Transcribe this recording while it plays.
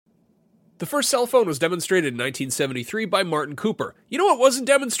The first cell phone was demonstrated in 1973 by Martin Cooper. You know what wasn't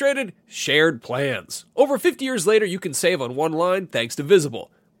demonstrated? Shared plans. Over 50 years later, you can save on one line thanks to Visible.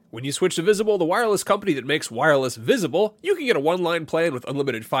 When you switch to Visible, the wireless company that makes wireless visible, you can get a one-line plan with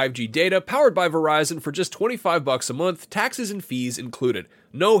unlimited 5G data powered by Verizon for just $25 a month, taxes and fees included.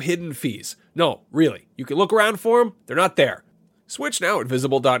 No hidden fees. No, really. You can look around for them. They're not there. Switch now at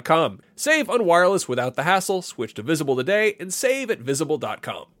Visible.com. Save on wireless without the hassle. Switch to Visible today and save at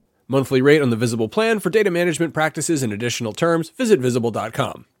Visible.com. Monthly rate on the Visible plan for data management practices and additional terms. Visit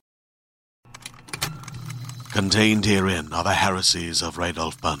Visible.com. Contained herein are the heresies of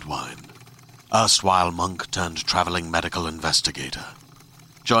Radolf Burntwine, erstwhile monk turned traveling medical investigator.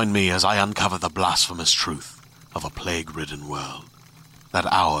 Join me as I uncover the blasphemous truth of a plague-ridden world, that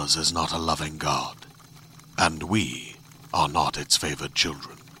ours is not a loving God, and we are not its favored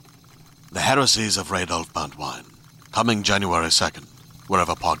children. The heresies of Radolf Burntwine, coming January 2nd,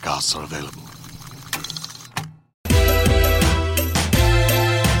 wherever podcasts are available.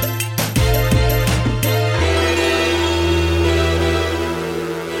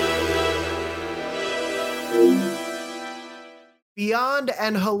 Beyond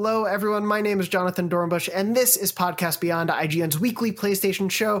and hello everyone, my name is Jonathan Dornbush and this is Podcast Beyond, IGN's weekly PlayStation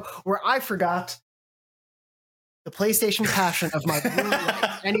show where I forgot the PlayStation passion of my blue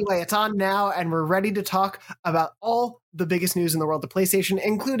light. Anyway, it's on now and we're ready to talk about all the biggest news in the world of PlayStation,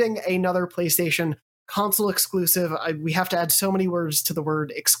 including another PlayStation console exclusive. We have to add so many words to the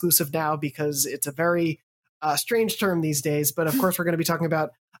word exclusive now because it's a very strange term these days, but of course we're going to be talking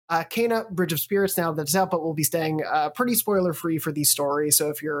about Kena, Bridge of Spirits now that it's out, but we'll be staying pretty spoiler-free for these stories. So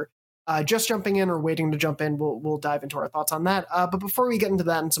if you're just jumping in or waiting to jump in, we'll dive into our thoughts on that. But before we get into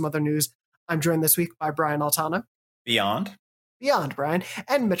that and some other news, I'm joined this week by Brian Altana. Beyond, Brian.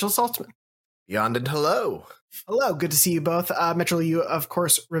 And Mitchell Saltzman. Beyond and hello. Hello, good to see you both. Mitchell, you, of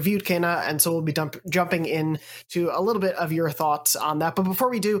course, reviewed Kena, and so we'll be jumping into a little bit of your thoughts on that. But before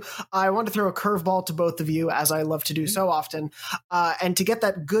we do, I want to throw a curveball to both of you, as I love to do so often. And to get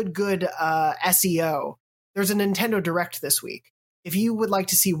that good SEO, there's a Nintendo Direct this week. If you would like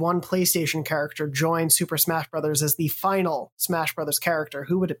to see one PlayStation character join Super Smash Bros. As the final Smash Bros. Character,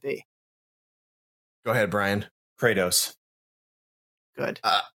 who would it be? Go ahead, Brian. Kratos. Good.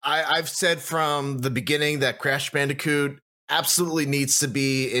 I've said from the beginning that Crash Bandicoot absolutely needs to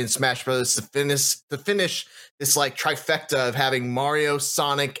be in Smash Bros. to finish this like trifecta of having Mario,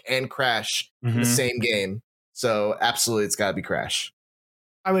 Sonic, and Crash in the same game. So absolutely, it's got to be Crash.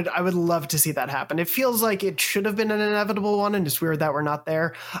 I would love to see that happen. It feels like it should have been an inevitable one, and it's weird that we're not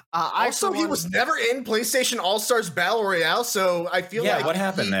there. He was never in PlayStation All-Stars Battle Royale, so I feel like what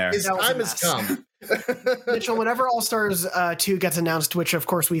happened there? His time has come. Mitchell, whenever All-Stars 2 gets announced, which of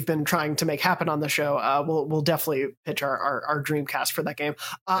course we've been trying to make happen on the show, we'll definitely pitch our Dreamcast for that game.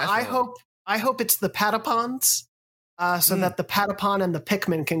 I hope it's the Patapons. So that the Patapon and the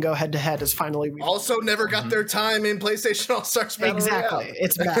Pikmin can go head to head is finally also never got their time in PlayStation All-Stars Battle exactly. Royale.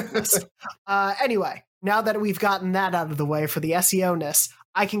 It's madness. Anyway, now that we've gotten that out of the way for the SEO-ness,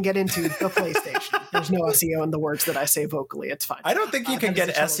 I can get into the PlayStation. There's no SEO in the words that I say vocally. It's fine. I don't think you can get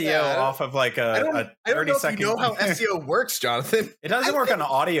SEO off of like a 30 second. You know how SEO works, Jonathan. It doesn't work on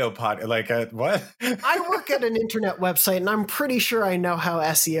audio pod. Like what? I work at an internet website, and I'm pretty sure I know how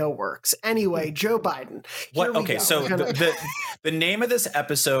SEO works. Anyway, Joe Biden. What? Okay, so the name of this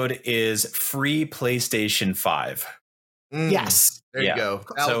episode is Free PlayStation 5. Yes. There you go.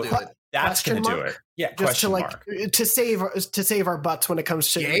 So do it. That's going to do it. Yeah, just to save our butts when it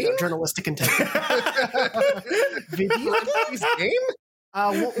comes to journalistic integrity. Video game?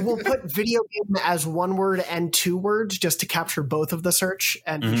 We'll put video game as one word and two words just to capture both of the search,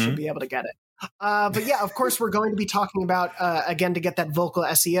 and you should be able to get it. But yeah, of course, we're going to be talking about, again, to get that vocal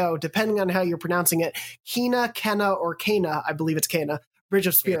SEO, depending on how you're pronouncing it, Kena, or Kena, I believe it's Kena, Bridge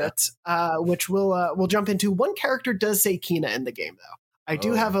of Spirits, which we'll jump into. One character does say Kena in the game, though. I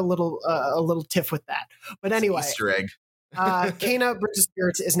do have a little tiff with that. But anyway, Easter egg. Kena Bridge of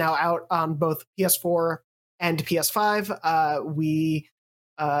Spirits is now out on both PS4 and PS5. We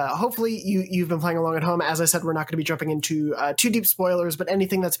hopefully you've been playing along at home. As I said, we're not going to be jumping into too deep spoilers, but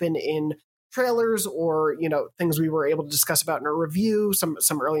anything that's been in trailers or things we were able to discuss about in our review, some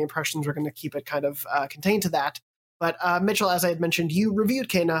early impressions, we're going to keep it kind of contained to that. But Mitchell, as I had mentioned, you reviewed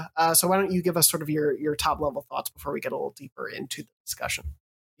Kena, so why don't you give us sort of your top-level thoughts before we get a little deeper into the discussion?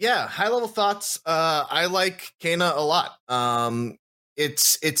 Yeah, high-level thoughts. I like Kena a lot.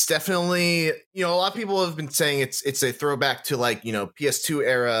 It's definitely, a lot of people have been saying it's a throwback to like, PS2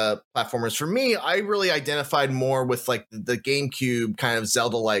 era platformers. For me, I really identified more with like the GameCube kind of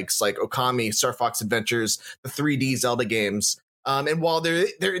Zelda likes, like Okami, Star Fox Adventures, the 3D Zelda games. And while there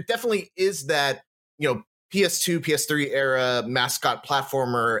definitely is that, PS2, PS3 era mascot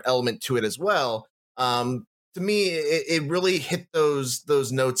platformer element to it as well, to me, it really hit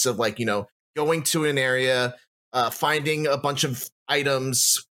those notes of like, going to an area, finding a bunch of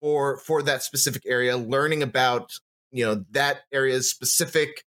items for that specific area, learning about, that area's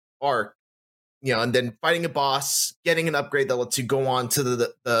specific arc, and then fighting a boss, getting an upgrade that lets you go on to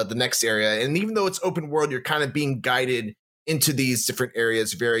the next area. And even though it's open world, you're kind of being guided into these different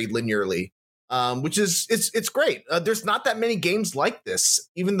areas very linearly, which is it's great. There's not that many games like this,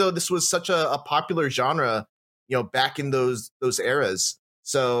 even though this was such a popular genre, back in those eras.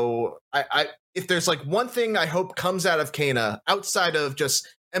 So I if there's like one thing I hope comes out of Kena outside of just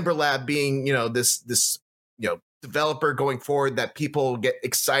Ember Lab being, this developer going forward that people get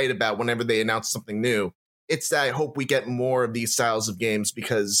excited about whenever they announce something new, it's that I hope we get more of these styles of games,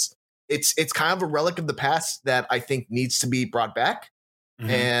 because it's kind of a relic of the past that I think needs to be brought back. Mm-hmm.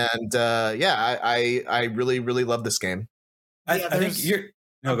 And I really, really love this game. I think you're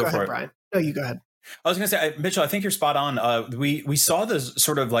no, go for it, Brian. No, you go ahead. I was going to say, Mitchell, I think you're spot on. We saw this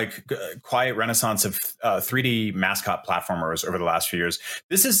sort of like quiet renaissance of 3D mascot platformers over the last few years.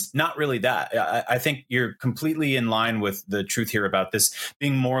 This is not really that. I think you're completely in line with the truth here about this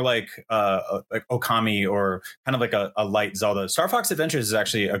being more like Okami, or kind of like a light Zelda. Star Fox Adventures is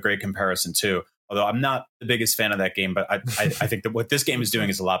actually a great comparison too. Although I'm not the biggest fan of that game, but I think that what this game is doing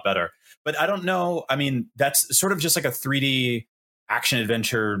is a lot better. But I don't know. I mean, that's sort of just like a 3D action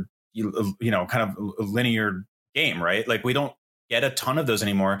adventure, kind of linear game, right? Like we don't get a ton of those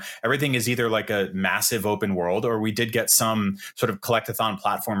anymore. Everything is either like a massive open world, or we did get some sort of collectathon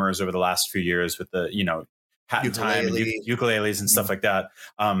platformers over the last few years with the, Hat in Time and ukuleles and stuff like that.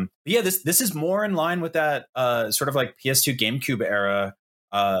 This is more in line with that sort of like PS2 GameCube era,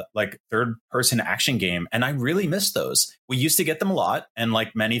 like third person action game. And I really miss those. We used to get them a lot. And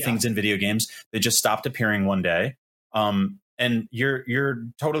like many things in video games, they just stopped appearing one day. And you're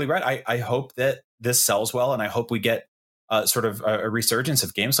totally right. I hope that this sells well, and I hope we get sort of a resurgence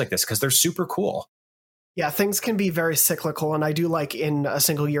of games like this, because they're super cool. Yeah, things can be very cyclical, and I do like in a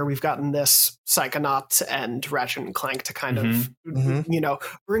single year we've gotten this Psychonauts and Ratchet and Clank to kind of,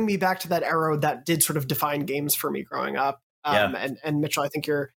 bring me back to that era that did sort of define games for me growing up. And Mitchell, I think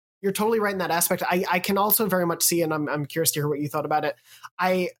you're totally right in that aspect. I can also very much see, and I'm curious to hear what you thought about it.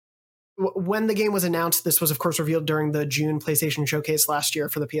 When the game was announced, this was, of course, revealed during the June PlayStation Showcase last year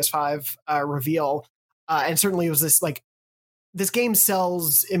for the PS5 reveal. And certainly it was this game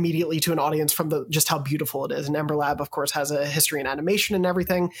sells immediately to an audience from just how beautiful it is. And Ember Lab, of course, has a history in animation and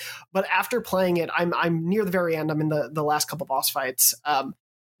everything. But after playing it, I'm near the very end. I'm in the last couple boss fights.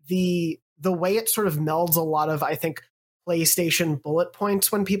 The way it sort of melds a lot of, I think, PlayStation bullet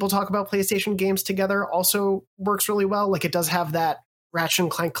points when people talk about PlayStation games together also works really well. Like it does have that Ratchet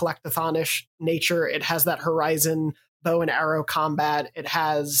and Clank collectathon-ish nature. It has that Horizon bow and arrow combat. It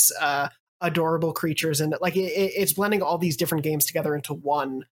has adorable creatures, and it's blending all these different games together into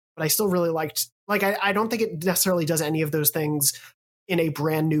one. But I still really liked, I don't think it necessarily does any of those things in a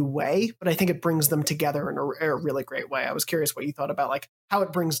brand new way, but I think it brings them together in a really great way. I was curious what you thought about like how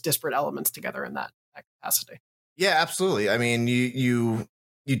it brings disparate elements together in that capacity. Yeah, absolutely. I mean, you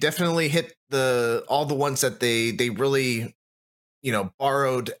definitely hit all the ones that they really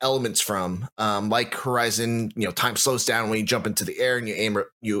borrowed elements from, like Horizon. Time slows down when you jump into the air and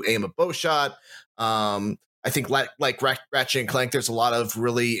you aim a bow shot. I think like Ratchet and Clank, there's a lot of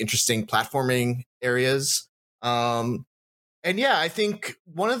really interesting platforming areas. And yeah, I think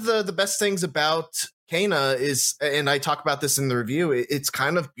one of the best things about Kena is, and I talk about this in the review, it's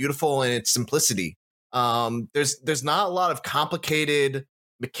kind of beautiful in its simplicity. There's not a lot of complicated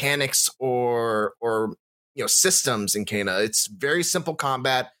mechanics or systems in Kena. It's very simple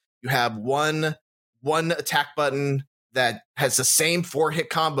combat. You have one attack button that has the same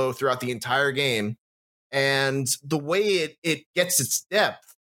 4-hit combo throughout the entire game. And the way it gets its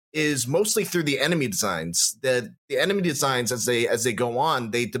depth is mostly through the enemy designs. The enemy designs, as they go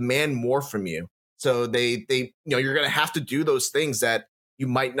on, they demand more from you. So they you're going to have to do those things that you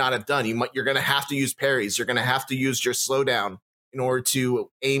might not have done. You're going to have to use parries. You're going to have to use your slowdown in order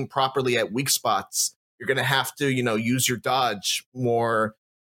to aim properly at weak spots. You're going to have to, use your dodge more,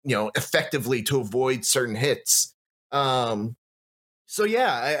 effectively to avoid certain hits. So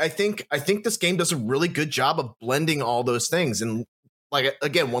yeah, I think this game does a really good job of blending all those things. And like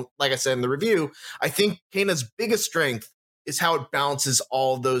I said in the review, I think Kena's biggest strength is how it balances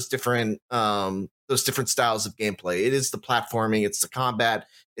all those different styles of gameplay. It is the platforming, it's the combat,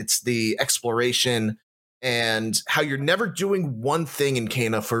 it's the exploration, and how you're never doing one thing in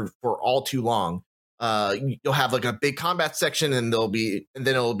Kena for all too long. You'll have like a big combat section, and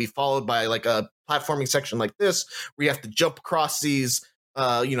then it'll be followed by like a platforming section like this, where you have to jump across these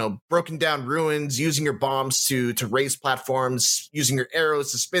broken down ruins, using your bombs to raise platforms, using your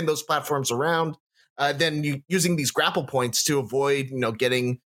arrows to spin those platforms around. Then you using these grapple points to avoid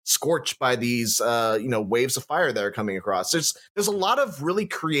getting scorched by these waves of fire that are coming across. There's a lot of really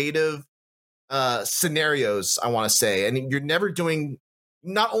creative scenarios, I want to say, and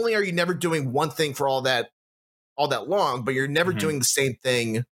not only are you never doing one thing for all that long, but you're never doing the same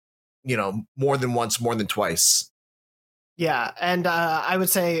thing more than once, more than twice. Yeah, and I would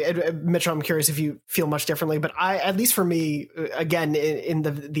say, Mitchell, I'm curious if you feel much differently, but at least for me, again, in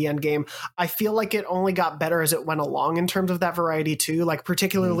the end game, I feel like it only got better as it went along in terms of that variety too, like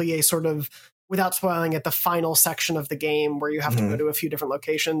particularly a sort of, without spoiling it, the final section of the game where you have to go to a few different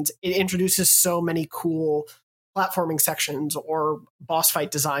locations. It introduces so many cool platforming sections or boss fight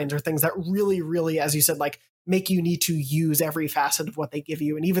designs or things that really, really, as you said, like make you need to use every facet of what they give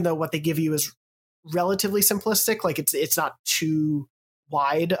you. And even though what they give you is relatively simplistic, like it's not too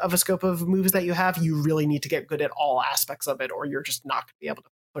wide of a scope of moves that you have, you really need to get good at all aspects of it, or you're just not going to be able to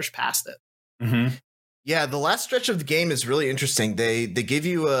push past it. Yeah, the last stretch of the game is really interesting. They give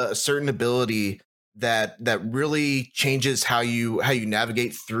you a certain ability that really changes how you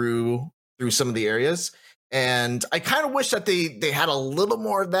navigate through some of the areas, and I kind of wish that they had a little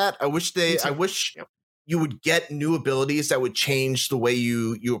more of that. I wish you would get new abilities that would change the way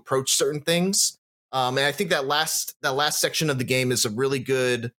you approach certain things. And I think that last section of the game is a really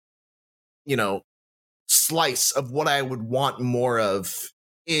good, slice of what I would want more of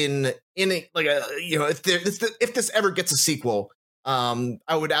in a, like a, if this ever gets a sequel,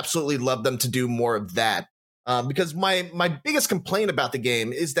 I would absolutely love them to do more of that. Because my biggest complaint about the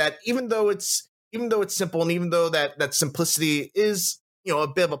game is that even though it's simple, and even though that simplicity is a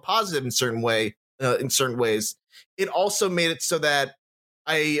bit of a positive in certain ways, it also made it so that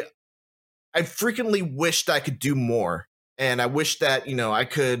I frequently wished I could do more. And I wish that, I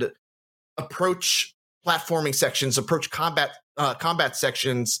could approach platforming sections, approach combat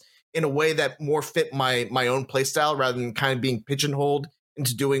sections in a way that more fit my own playstyle, rather than kind of being pigeonholed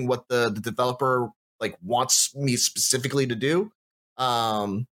into doing what the developer like wants me specifically to do.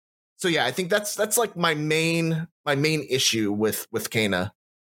 So yeah, I think that's like my main issue with Kena.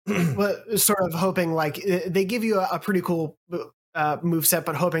 But sort of hoping like they give you a pretty cool move set,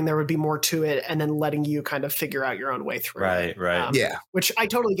 but hoping there would be more to it, and then letting you kind of figure out your own way through it. Right. Yeah. Which I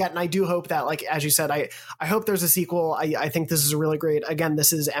totally get. And I do hope that, like, as you said, I hope there's a sequel. I think this is a really great, again,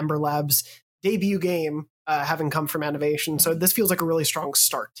 this is Ember Lab's debut game, having come from Animation. So this feels like a really strong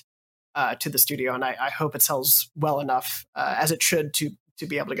start to the studio. And I hope it sells well enough, as it should, to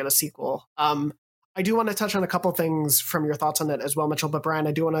be able to get a sequel. I do want to touch on a couple things from your thoughts on it as well, Mitchell. But Brian,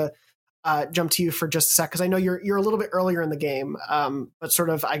 I do want to jump to you for just a sec, because I know you're a little bit earlier in the game, but sort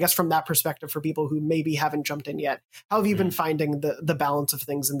of, I guess, from that perspective, for people who maybe haven't jumped in yet, how have you been finding the balance of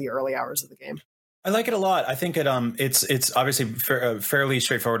things in the early hours of the game? I like it a lot. I think it's obviously fairly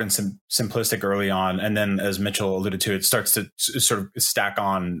straightforward and simplistic early on, and then, as Mitchell alluded to, it starts to sort of stack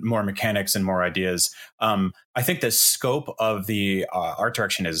on more mechanics and more ideas. I think the scope of the art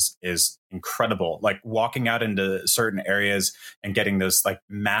direction is incredible. Like walking out into certain areas and getting those like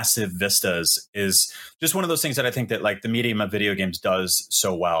massive vistas is just one of those things that I think that like the medium of video games does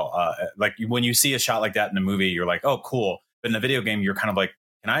so well. Like when you see a shot like that in a movie, you're like, oh, cool. But in a video game, you're kind of like,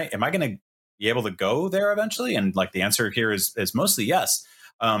 am I going to be able to go there eventually? And like the answer here is mostly yes.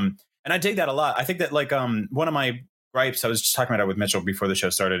 And I dig that a lot. I think that like one of my gripes, I was just talking about it with Mitchell before the show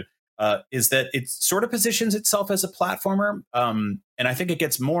started, is that it sort of positions itself as a platformer. And I think it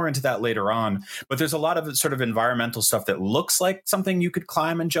gets more into that later on. But there's a lot of sort of environmental stuff that looks like something you could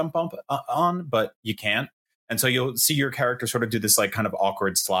climb and jump up on, but you can't. And so you'll see your character sort of do this like kind of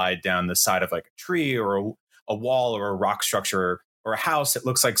awkward slide down the side of like a tree or a wall or a rock structure or a house. It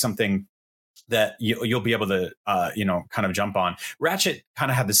looks like something that you'll be able to, kind of jump on. Ratchet kind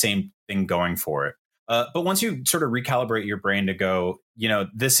of had the same thing going for it. But once you sort of recalibrate your brain to go,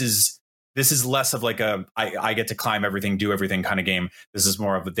 this is less of like I get to climb everything, do everything kind of game. This is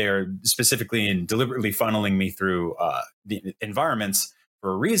more of they're specifically and deliberately funneling me through the environments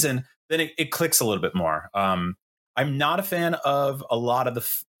for a reason. Then it clicks a little bit more. I'm not a fan of a lot of the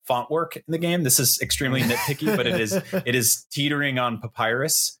font work in the game. This is extremely nitpicky, but it is teetering on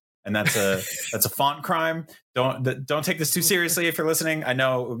papyrus. And that's a font crime. Don't take this too seriously if you're listening. I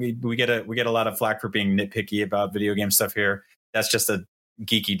know we get a lot of flack for being nitpicky about video game stuff here. That's just a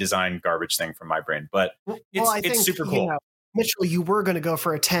geeky design garbage thing from my brain, but it's super cool. Mitchell, you were going to go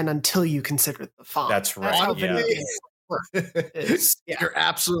for a 10 until you considered the font. That's right. That's how video games You're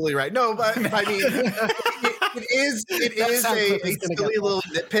absolutely right. No, but I mean, it is a silly little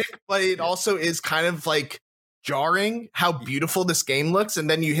nitpick, but it also is kind of like jarring how beautiful this game looks. And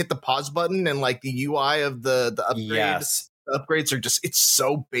then you hit the pause button and like the UI of the upgrade. Yes. The upgrades are just, it's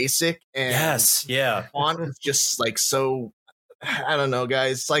so basic. And the font is just like so, I don't know,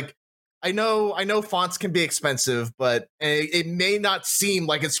 guys. Like, I know fonts can be expensive, but it may not seem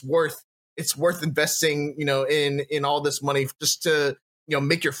like it's worth investing, in all this money just to,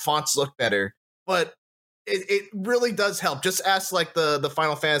 make your fonts look better. But it really does help. Just ask like the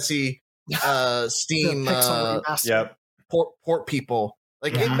Final Fantasy Steam port people.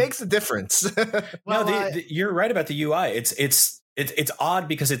 Like it makes a difference. You're right about the UI. It's odd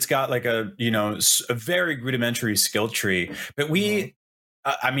because it's got like a very rudimentary skill tree, but we.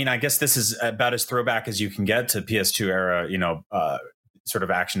 I mean, I guess this is about as throwback as you can get to PS2 era, sort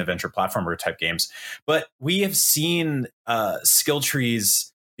of action adventure platformer type games. But we have seen skill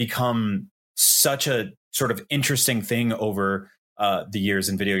trees become such a sort of interesting thing over the years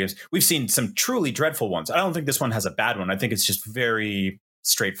in video games. We've seen some truly dreadful ones. I don't think this one has a bad one. I think it's just very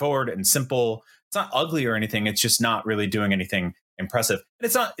straightforward and simple. It's not ugly or anything. It's just not really doing anything impressive. And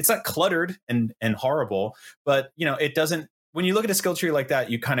it's not cluttered and horrible, but it doesn't. When you look at a skill tree like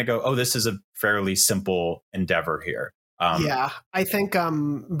that, you kind of go, oh, this is a fairly simple endeavor here. I think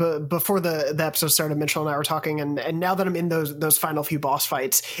before the episode started, Mitchell and I were talking, and now that I'm in those final few boss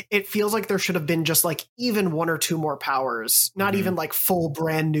fights, it feels like there should have been just like even one or two more powers, not even like full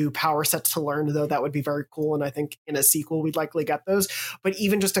brand new power sets to learn, though that would be very cool. And I think in a sequel, we'd likely get those, but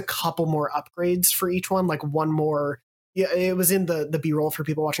even just a couple more upgrades for each one, like one more. Yeah, it was in the B-roll for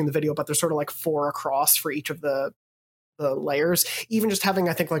people watching the video, but there's sort of like 4 across for each of the layers. Even just having,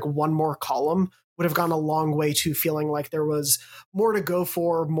 I think, like one more column would have gone a long way to feeling like there was more to go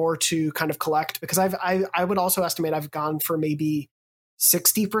for, more to kind of collect, because I would also estimate I've gone for maybe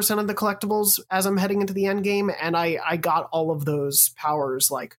 60% of the collectibles as I'm heading into the end game, and I got all of those powers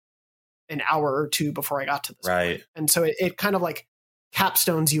like an hour or two before I got to this point. And so it kind of like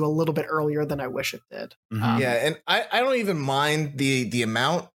capstones you a little bit earlier than I wish it did. And I don't even mind the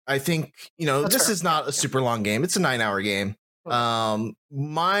amount. I think, this is not a super long game. It's a 9-hour game.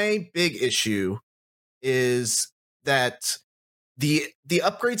 My big issue is that the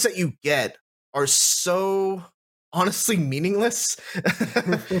upgrades that you get are so honestly meaningless.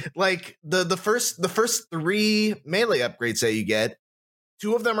 Like the first 3 melee upgrades that you get,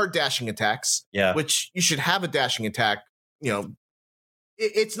 2 of them are dashing attacks, which you should have a dashing attack,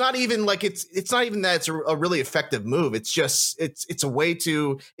 it's not even like it's not even that it's a really effective move. It's just it's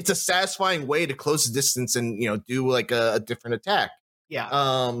a satisfying way to close the distance and do like a different attack. It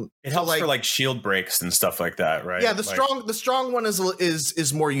helps for like shield breaks and stuff like that, right? Yeah, the strong one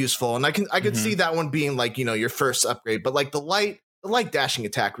is more useful, and I could see that one being like your first upgrade. But like the light dashing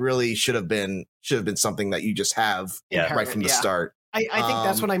attack really should have been something that you just have right from the start. I think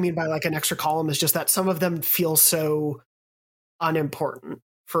that's what I mean by like an extra column, is just that some of them feel so unimportant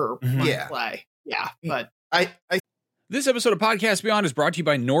for play. But This episode of Podcast Beyond is brought to you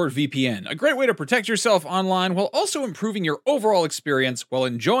by NordVPN, a great way to protect yourself online while also improving your overall experience while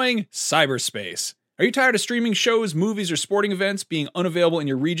enjoying cyberspace. Are you tired of streaming shows, movies, or sporting events being unavailable in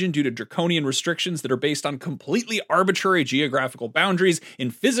your region due to draconian restrictions that are based on completely arbitrary geographical boundaries in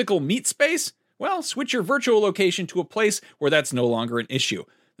physical meat space? Well, switch your virtual location to a place where that's no longer an issue.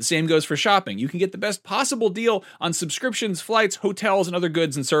 The same goes for shopping. You can get the best possible deal on subscriptions, flights, hotels, and other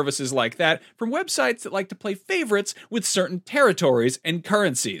goods and services like that from websites that like to play favorites with certain territories and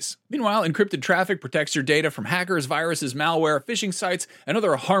currencies. Meanwhile, encrypted traffic protects your data from hackers, viruses, malware, phishing sites, and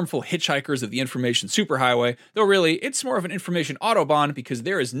other harmful hitchhikers of the information superhighway, though really, it's more of an information autobahn because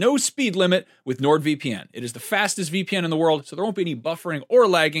there is no speed limit with NordVPN. It is the fastest VPN in the world, so there won't be any buffering or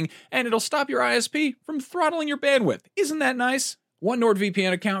lagging, and it'll stop your ISP from throttling your bandwidth. Isn't that nice? One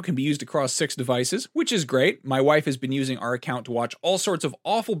NordVPN account can be used across 6 devices, which is great. My wife has been using our account to watch all sorts of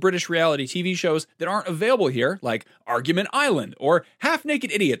awful British reality TV shows that aren't available here, like Argument Island or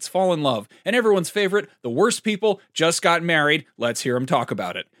Half-Naked Idiots Fall in Love, and everyone's favorite, The Worst People Just Got Married. Let's hear them talk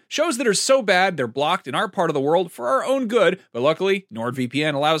about it. Shows that are so bad they're blocked in our part of the world for our own good, but luckily,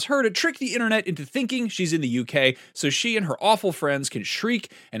 NordVPN allows her to trick the internet into thinking she's in the UK, so she and her awful friends can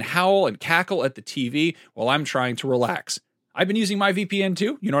shriek and howl and cackle at the TV while I'm trying to relax. I've been using my VPN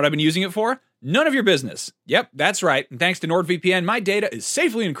too. You know what I've been using it for? None of your business. Yep, that's right. And thanks to NordVPN, my data is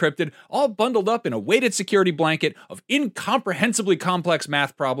safely encrypted, all bundled up in a weighted security blanket of incomprehensibly complex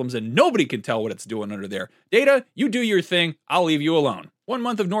math problems, and nobody can tell what it's doing under there. Data, you do your thing. I'll leave you alone. 1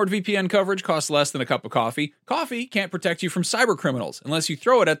 month of NordVPN coverage costs less than a cup of coffee. Coffee can't protect you from cyber criminals unless you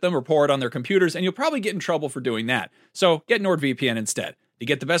throw it at them or pour it on their computers, and you'll probably get in trouble for doing that. So get NordVPN instead. To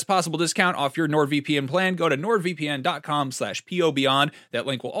get the best possible discount off your NordVPN plan, go to nordvpn.com/POBeyond. That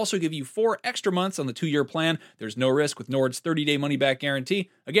link will also give you 4 extra months on the 2-year plan. There's no risk with Nord's 30-day money-back guarantee.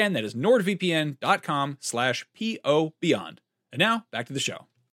 Again, that is nordvpn.com/POBeyond. And now, back to the show.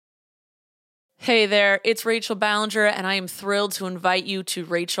 Hey there, it's Rachel Ballinger, and I am thrilled to invite you to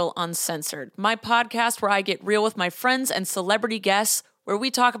Rachel Uncensored, my podcast where I get real with my friends and celebrity guests, where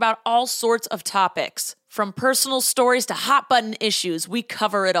we talk about all sorts of topics. From personal stories to hot-button issues, we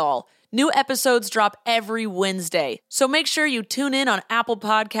cover it all. New episodes drop every Wednesday, so make sure you tune in on Apple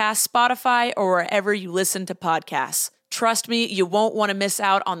Podcasts, Spotify, or wherever you listen to podcasts. Trust me, you won't want to miss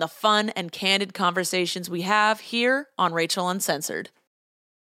out on the fun and candid conversations we have here on Rachel Uncensored.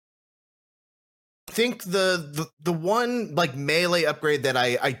 I think the one like melee upgrade that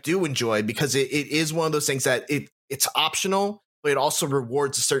I do enjoy, because it is one of those things that it's optional, but it also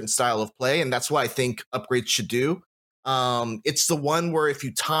rewards a certain style of play, and that's what I think upgrades should do. It's the one where if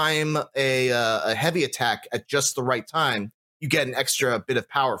you time a heavy attack at just the right time, you get an extra bit of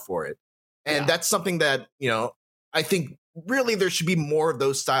power for it. And that's something that, I think really there should be more of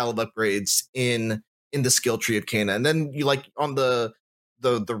those style of upgrades in the skill tree of Kena. And then you like on the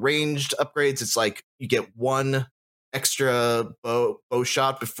ranged upgrades, it's like you get 1 extra bow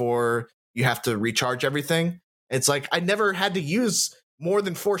shot before you have to recharge everything. It's like I never had to use more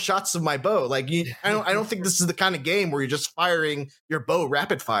than 4 shots of my bow. Like I don't think this is the kind of game where you're just firing your bow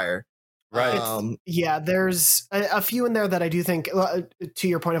rapid fire. Right. There's a few in there that I do think, to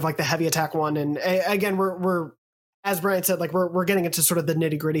your point of like the heavy attack one, and again we're as Brian said, like we're getting into sort of the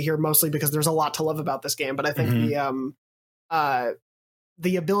nitty gritty here mostly because there's a lot to love about this game. But I think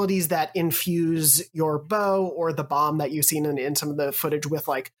the abilities that infuse your bow or the bomb that you've seen in some of the footage with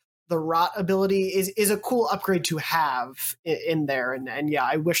like the rot ability is a cool upgrade to have in there. And yeah,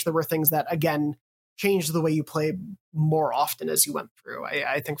 I wish there were things that, again, changed the way you play more often as you went through.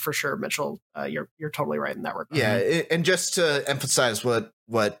 I think for sure, Mitchell, you're totally right in that regard. Yeah, and just to emphasize what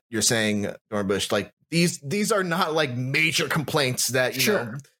you're saying, Dornbush, like these are not like major complaints that, you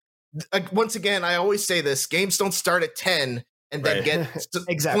know, like, once again, I always say this, games don't start at 10 and then get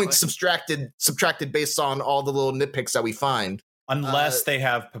points subtracted based on all the little nitpicks that we find. Unless they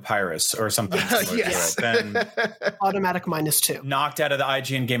have papyrus or something. Yes. Then automatic -2. Knocked out of the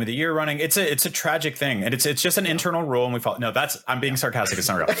IGN Game of the Year running. It's a tragic thing. And it's just an internal rule, and we follow. No, I'm being sarcastic. It's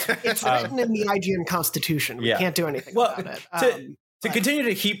not real. It's written in the IGN Constitution. We can't do anything about it. To continue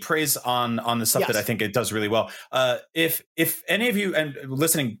to heap praise on the stuff that I think it does really well. If any of you and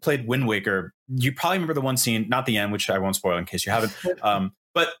listening played Wind Waker, you probably remember the one scene, not the end, which I won't spoil in case you haven't.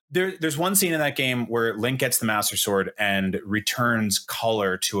 But there's one scene in that game where Link gets the Master Sword and returns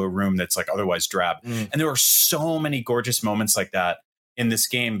color to a room that's like otherwise drab. And there are so many gorgeous moments like that in this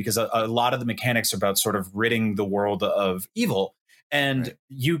game because a lot of the mechanics are about sort of ridding the world of evil. And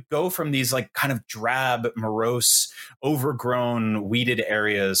you go from these like kind of drab, morose, overgrown, weeded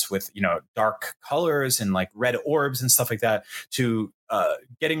areas with, dark colors and like red orbs and stuff like that to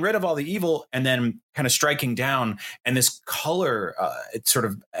getting rid of all the evil and then kind of striking down. And this color, it sort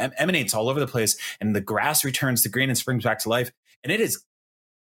of emanates all over the place. And the grass returns to green and springs back to life. And it is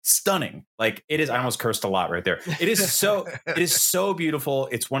stunning. Like it is, I almost cursed a lot right there. It is so beautiful.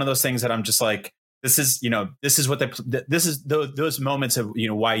 It's one of those things that I'm just like, this is those moments of,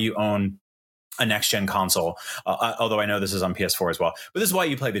 why you own a next gen console. Although I know this is on PS4 as well, but this is why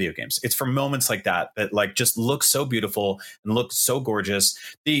you play video games. It's for moments like that like just look so beautiful and look so gorgeous.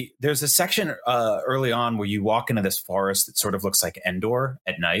 There's a section early on where you walk into this forest that sort of looks like Endor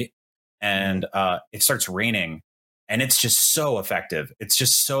at night, and it starts raining. And it's just so effective. It's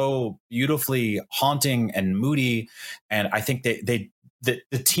just so beautifully haunting and moody. And I think the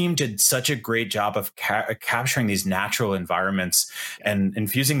team did such a great job of capturing these natural environments and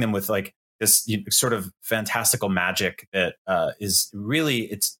infusing them with like this sort of fantastical magic that is really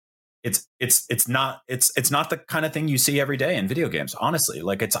it's not the kind of thing you see every day in video games. Honestly,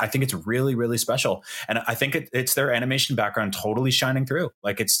 like I think it's really, really special, and I think it's their animation background totally shining through.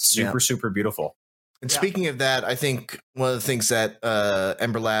 Like it's super beautiful. And speaking of that, I think one of the things that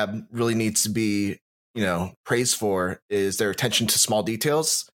Ember Lab really needs to be praised for is their attention to small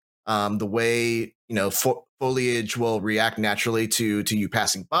details. The way foliage will react naturally to you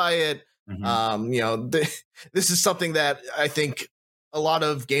passing by it. This is something that I think a lot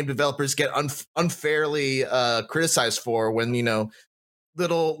of game developers get unfairly criticized for when, you know,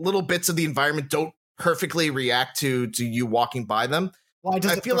 little bits of the environment don't perfectly react to you walking by them. Why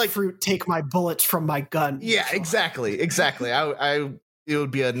does I the feel like fruit take my bullets from my gun? Yeah, exactly. It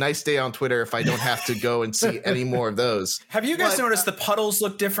would be a nice day on Twitter if I don't have to go and see any more of those. Have you guys noticed the puddles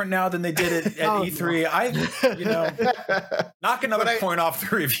look different now than they did at E3? No. Knock another point off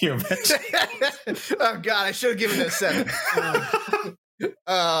the review, Mitch. Oh God, I should have given it a 7.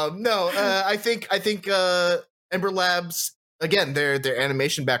 I think Ember Labs, again, their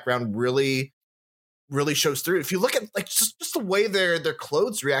animation background really shows through. If you look at like just the way their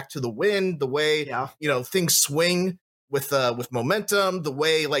clothes react to the wind, the way you know things swing with momentum, the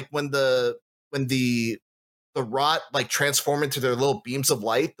way like when the rot like transform into their little beams of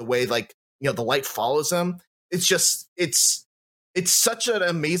light, the way like you know the light follows them. It's just it's such an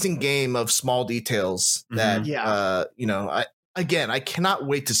amazing game of small details that you know I cannot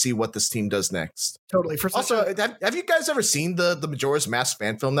wait to see what this team does next. Totally. Also, have you guys ever seen the Majora's Mask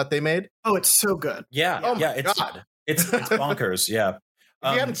fan film that they made? Oh, it's so good. Yeah. Oh my God. It's bonkers. Yeah.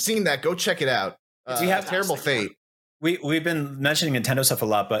 If you haven't seen that, go check it out. We have Terrible Fate. We've been mentioning Nintendo stuff a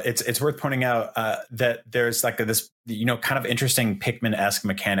lot, but it's worth pointing out that there's like this, you know, kind of interesting Pikmin-esque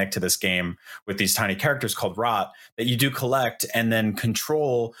mechanic to this game with these tiny characters called Rot that you do collect and then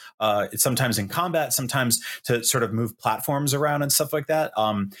control, sometimes in combat, sometimes to sort of move platforms around and stuff like that.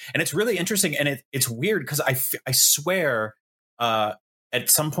 And it's really interesting, and it's weird because I swear at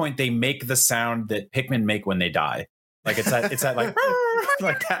some point they make the sound that Pikmin make when they die. Like it's that like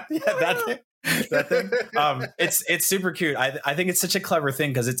like that. Yeah, that thing. That thing. It's super cute. I think it's such a clever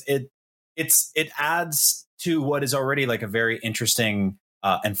thing because it adds to what is already like a very interesting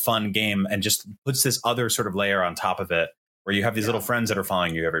and fun game, and just puts this other sort of layer on top of it where you have these little friends that are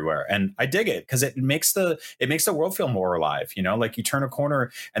following you everywhere. And I dig it because it makes the world feel more alive. You know, like you turn a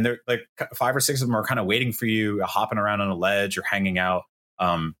corner and there like 5 or 6 of them are kind of waiting for you, hopping around on a ledge or hanging out.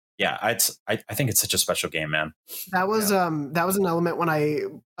 Yeah, I think it's such a special game, man. That was an element when I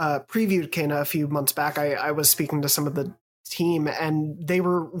previewed Kena a few months back. I was speaking to some of the team, and they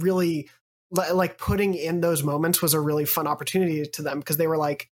were really like putting in those moments was a really fun opportunity to them because they were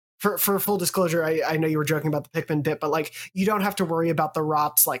like, for full disclosure, I know you were joking about the Pikmin bit, but like you don't have to worry about the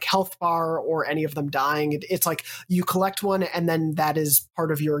Rot's like health bar or any of them dying. It's like you collect one and then that is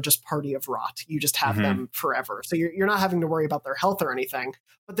part of your just party of Rot. You just have them forever. So you're not having to worry about their health or anything,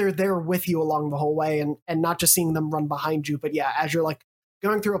 but they're there with you along the whole way, and not just seeing them run behind you. But yeah, as you're like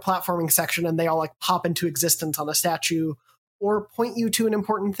going through a platforming section and they all like pop into existence on a statue or point you to an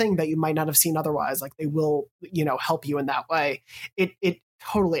important thing that you might not have seen otherwise. Like they will, you know, help you in that way. It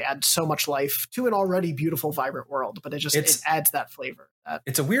totally adds so much life to an already beautiful, vibrant world, but it adds that flavor.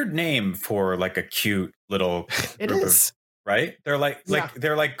 It's a weird name for like a cute little it group is. Right? They're like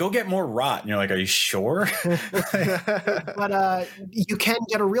they're like, go get more Rot. And you're like, are you sure? But you can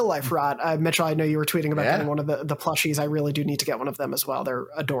get a real life Rot. Mitchell, I know you were tweeting about getting one of the plushies. I really do need to get one of them as well. They're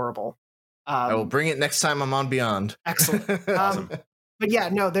adorable. I will bring it next time I'm on Beyond. Excellent. Awesome. But yeah,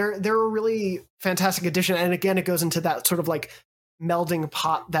 no, they're a really fantastic addition. And again, it goes into that sort of like melding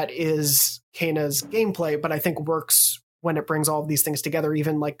pot that is Kena's gameplay, but I think works when it brings all of these things together,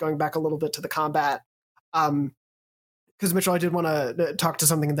 even like going back a little bit to the combat. Because Mitchell, I did want to talk to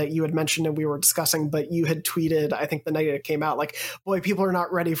something that you had mentioned and we were discussing, but you had tweeted, I think the night it came out, like, boy, people are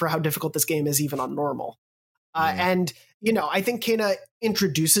not ready for how difficult this game is even on normal. And, you know, I think Kena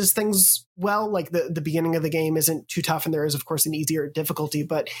introduces things well, like the beginning of the game isn't too tough and there is, of course, an easier difficulty,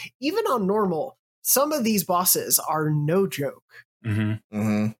 but even on normal, some of these bosses are no joke. I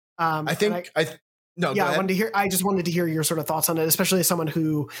just wanted to hear your sort of thoughts on it, especially as someone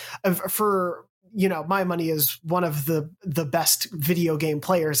who, for you know, my money is one of the best video game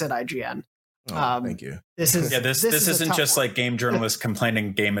players at IGN. Thank you. This isn't just like game journalists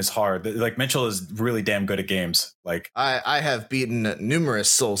complaining game is hard. Like Mitchell is really damn good at games. Like I have beaten numerous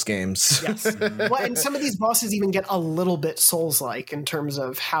Souls games. Yes. Well, and some of these bosses even get a little bit Souls-like in terms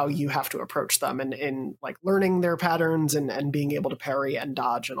of how you have to approach them and in like learning their patterns and being able to parry and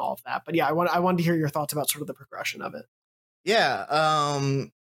dodge and all of that. But yeah, I wanted to hear your thoughts about sort of the progression of it. Yeah.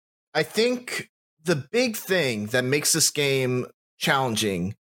 I think the big thing that makes this game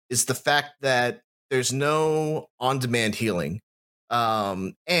challenging is the fact that there's no on-demand healing.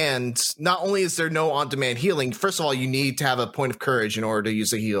 And not only is there no on-demand healing, first of all, you need to have a point of courage in order to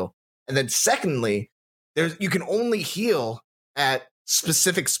use a heal. And then secondly, you can only heal at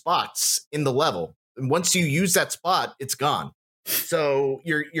specific spots in the level. And once you use that spot, it's gone. So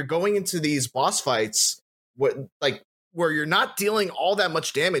you're going into these boss fights, where you're not dealing all that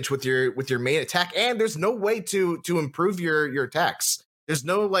much damage with your main attack, and there's no way to improve your attacks. There's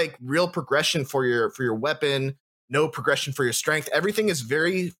no like real progression for your weapon, no progression for your strength. Everything is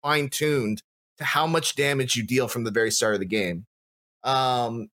very fine-tuned to how much damage you deal from the very start of the game.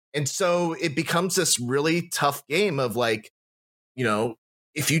 And so it becomes this really tough game of like, you know,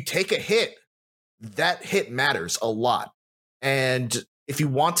 if you take a hit, that hit matters a lot. And if you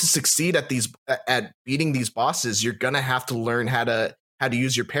want to succeed at beating these bosses, you're gonna have to learn how to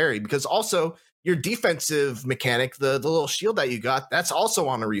use your parry, because also your defensive mechanic, the little shield that you got, that's also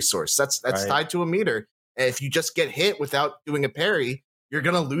on a resource. That's right. Tied to a meter. And if you just get hit without doing a parry, you're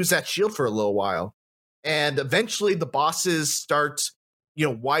gonna lose that shield for a little while. And eventually the bosses start, you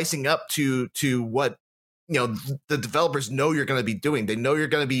know, wising up to what, you know, the developers know you're going to be doing. They know you're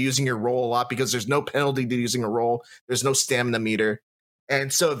going to be using your roll a lot because there's no penalty to using a roll. There's no stamina meter.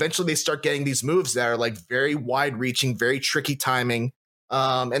 And so eventually they start getting these moves that are like very wide reaching, very tricky timing.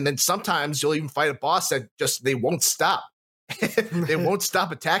 And then sometimes you'll even fight a boss that just, they won't stop. They won't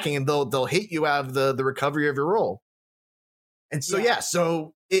stop attacking, and they'll hit you out of the recovery of your roll. And so,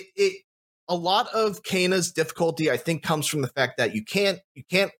 so it a lot of Kana's difficulty, I think, comes from the fact that you can't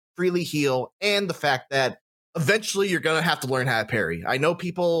freely heal, and the fact that eventually you're gonna have to learn how to parry. I know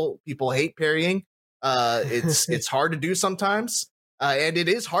people hate parrying. It's hard to do sometimes, and it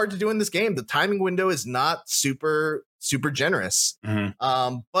is hard to do in this game. The timing window is not super generous.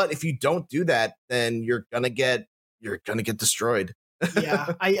 Mm-hmm. But if you don't do that, then you're gonna get destroyed.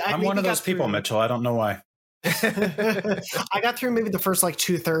 Yeah, I'm one of those people, Mitchell. I don't know why. I got through maybe the first like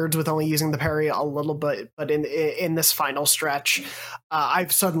 2/3 with only using the parry a little bit, but in this final stretch,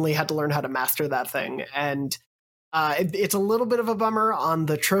 I've suddenly had to learn how to master that thing, and it's a little bit of a bummer on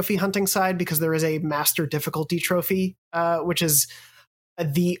the trophy hunting side, because there is a master difficulty trophy, which is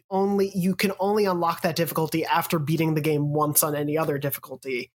you can only unlock that difficulty after beating the game once on any other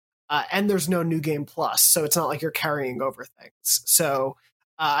difficulty, and there's no new game plus, so it's not like you're carrying over things. So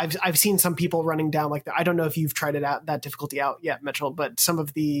I've seen some people running down like I don't know if you've tried it out, that difficulty out yet, Mitchell, but some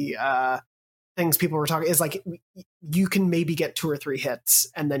of the things people were talking is like you can maybe get 2 or 3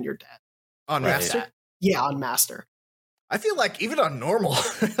 hits and then you're dead. On master? Yeah, on master. I feel like even on normal,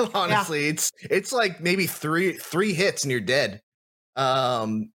 honestly, it's like maybe three hits and you're dead.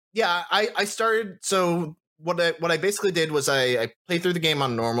 I started. So what I basically did was I played through the game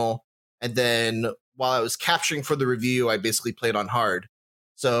on normal, and then while I was capturing for the review, I basically played on hard.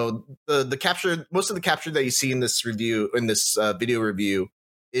 So the capture, most of the capture that you see in this video review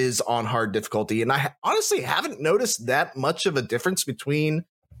is on hard difficulty, and I honestly haven't noticed that much of a difference between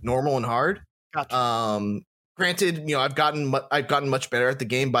normal and hard. Gotcha. Granted, you know, I've gotten much better at the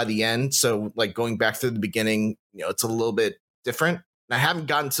game by the end. So like going back to the beginning, you know, it's a little bit different. And I haven't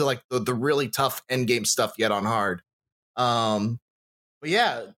gotten to like the really tough end game stuff yet on hard. But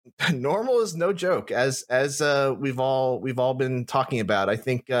yeah, normal is no joke, as we've all been talking about. I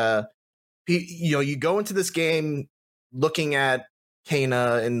think you know, you go into this game looking at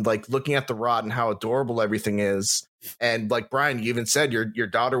Kana and like looking at the rod and how adorable everything is, and like Brian, you even said your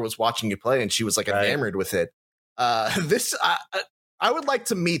daughter was watching you play and she was like enamored with it. I would like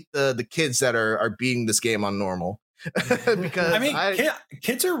to meet the kids that are beating this game on normal. Because I mean,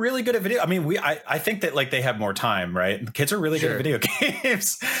 kids are really good at video. I mean, I think that like they have more time, right? Kids are really good at video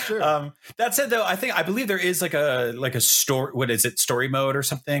games. Sure. That said, though, I believe there is like a story. What is it? Story mode or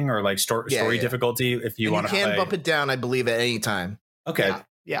something, or like story difficulty if you want to. You can bump it down, I believe, at any time. Okay.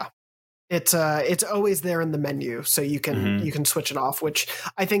 Yeah. It's always there in the menu, so you can switch it off, which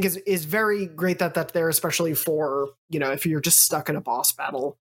I think is very great that's there, especially for, you know, if you're just stuck in a boss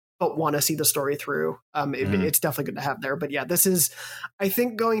battle but want to see the story through. It's definitely good to have there. But yeah, this is, I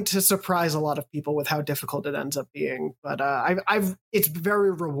think, going to surprise a lot of people with how difficult it ends up being. But it's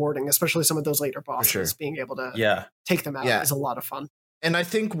very rewarding, especially some of those later bosses. Sure. Being able to take them out is a lot of fun. And I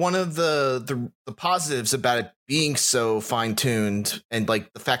think one of the positives about it being so fine tuned, and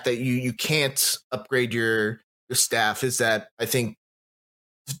like the fact that you can't upgrade your staff, is that I think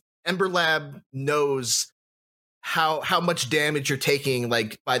Ember Lab knows how much damage you're taking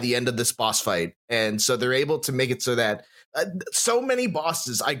like by the end of this boss fight, and so they're able to make it so that so many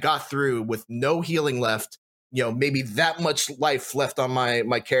bosses I got through with no healing left, you know, maybe that much life left on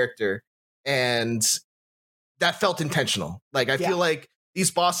my character, and that felt intentional. Like I feel like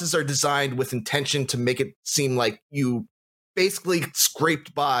these bosses are designed with intention to make it seem like you basically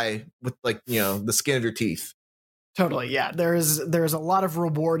scraped by with, like, you know, the skin of your teeth. Totally, yeah. There's a lot of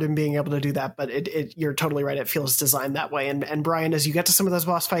reward in being able to do that, but you're totally right. It feels designed that way. And Brian, as you get to some of those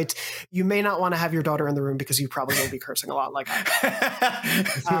boss fights, you may not want to have your daughter in the room because you probably will be cursing a lot like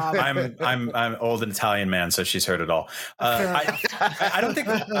I am. I'm old and Italian man, so she's heard it all. I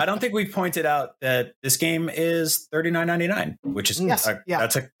don't think we pointed out that this game is $39.99, which is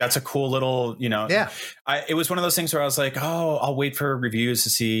that's a cool little, it was one of those things where I was like, oh, I'll wait for reviews to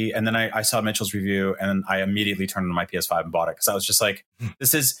see, and then I saw Mitchell's review and I immediately turned on my PS5 and bought it because I was just like,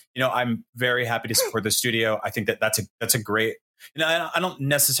 this is, I'm very happy to support the studio. I think that's a great, I don't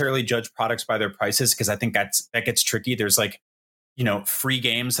necessarily judge products by their prices because I think that gets tricky. There's like, free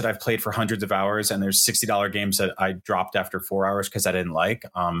games that I've played for hundreds of hours, and there's $60 games that I dropped after 4 hours because I didn't like.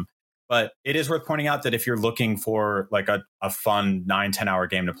 But it is worth pointing out that if you're looking for like a fun 9-10 hour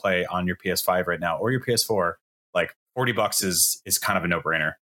game to play on your PS5 right now or your PS4, like $40 is kind of a no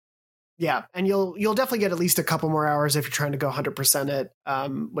brainer. Yeah, and you'll definitely get at least a couple more hours if you're trying to go 100% it,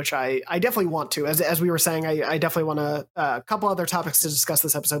 which I definitely want to. As we were saying, I definitely want a couple other topics to discuss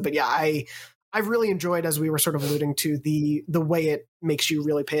this episode. But yeah, I've really enjoyed, as we were sort of alluding to, the way it makes you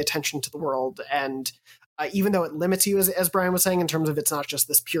really pay attention to the world. And even though it limits you, as Brian was saying, in terms of it's not just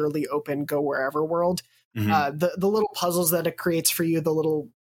this purely open, go wherever world, the little puzzles that it creates for you, the little,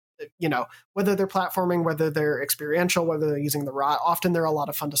 whether they're platforming, whether they're experiential, whether they're using the rot, often they're a lot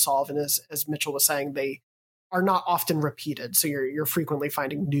of fun to solve. And as Mitchell was saying, they are not often repeated. So you're frequently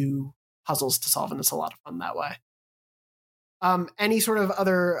finding new puzzles to solve, and it's a lot of fun that way. Any sort of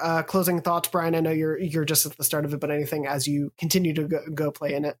other closing thoughts, Brian? I know you're just at the start of it, but anything as you continue to go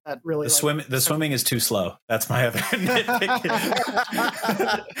play in it that really the swimming is too slow. That's my other nitpicky.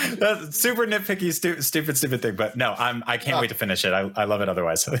 That's super nitpicky, stupid thing. But no, I can't wait to finish it. I love it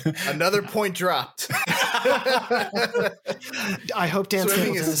otherwise. Another point dropped. I hope Dan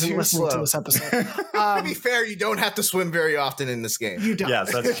Swimming isn't listening to this episode. To be fair, you don't have to swim very often in this game. You don't.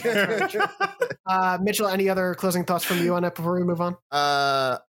 Yes, that's true. Mitchell, any other closing thoughts from you on it before we move on?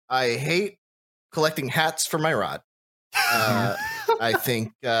 I hate collecting hats for my rod. I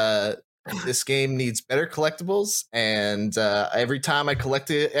think this game needs better collectibles, and every time I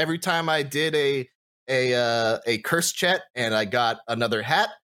did a curse chat and I got another hat,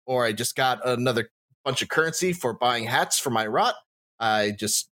 or I just got another bunch of currency for buying hats for my rot, I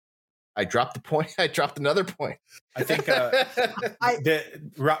dropped the point. I dropped another point. I think the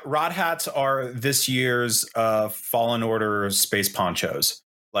rod hats are this year's Fallen Order space ponchos.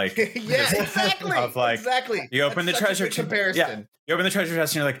 Like, yeah, exactly. Exactly. You open the treasure chest. Yeah, you open the treasure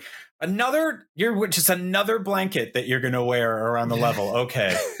chest, and you're like, you're just another blanket that you're going to wear around the level.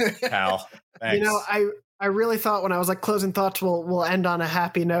 Okay, pal. Thanks. I really thought when I was like closing thoughts, we'll end on a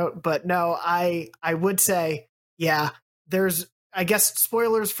happy note, but no, I would say, yeah, there's, I guess,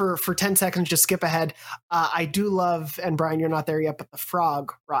 spoilers for 10 seconds, just skip ahead. I do love, and Brian, you're not there yet, but the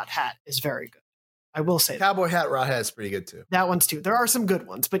frog rot hat is very good. I will say Cowboy hat rot hat is pretty good too. That one's too. There are some good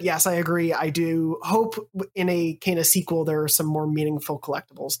ones, but yes, I agree. I do hope in a kind of sequel there are some more meaningful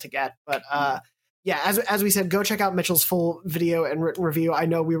collectibles to get. But yeah, as we said, go check out Mitchell's full video and written review. I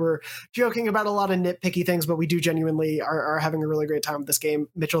know we were joking about a lot of nitpicky things, but we do genuinely are having a really great time with this game.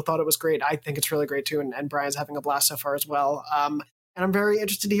 Mitchell thought it was great. I think it's really great too, and Brian's having a blast so far as well. And I'm very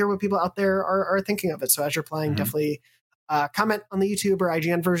interested to hear what people out there are thinking of it. So as you're playing, definitely comment on the YouTube or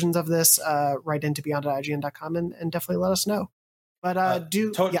IGN versions of this, write into beyond.ign.com and definitely let us know. But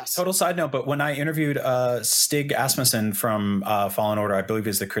total side note, but when I interviewed Stig Asmussen from Fallen Order, I believe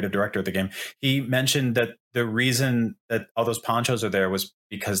is the creative director of the game, he mentioned that the reason that all those ponchos are there was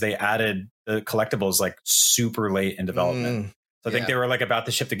because they added the collectibles like super late in development. So I think they were like about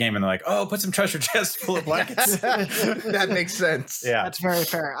to ship the game and they're like, oh, put some treasure chests full of blankets. That makes sense. Yeah. That's very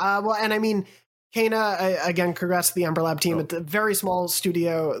fair. Well, and I mean, Kana, again, congrats to the Ember Lab team. It's a very small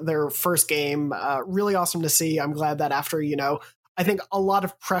studio, their first game. Really awesome to see. I'm glad that after, I think a lot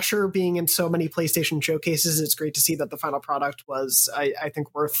of pressure being in so many PlayStation showcases, it's great to see that the final product was, I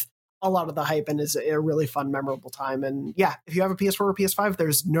think, worth a lot of the hype and is a really fun, memorable time. And yeah, if you have a PS4 or PS5,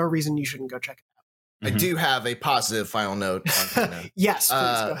 there's no reason you shouldn't go check it out. I do have a positive final note on Kana. Yes, please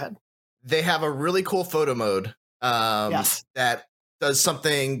go ahead. They have a really cool photo mode that does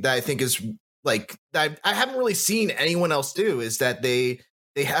something that I think is like, I haven't really seen anyone else do, is that they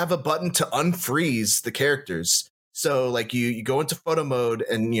have a button to unfreeze the characters. So like you go into photo mode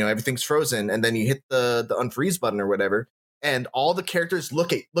and everything's frozen, and then you hit the unfreeze button or whatever, and all the characters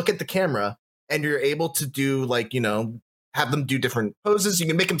look at the camera, and you're able to do like have them do different poses. You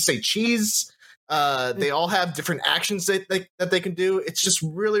can make them say cheese. They all have different actions that they can do. It's just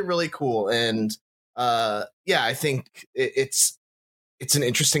really, really cool. And I think it's an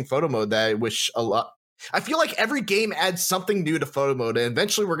interesting photo mode that I wish a lot. I feel like every game adds something new to photo mode, and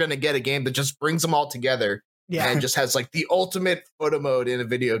eventually we're going to get a game that just brings them all together. Yeah. And just has like the ultimate photo mode in a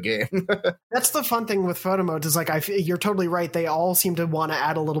video game. That's the fun thing with photo modes is like, you're totally right. They all seem to want to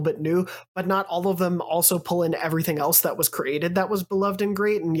add a little bit new, but not all of them also pull in everything else that was created that was beloved and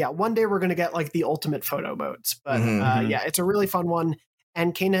great. And yeah, one day we're going to get like the ultimate photo modes, but yeah, it's a really fun one.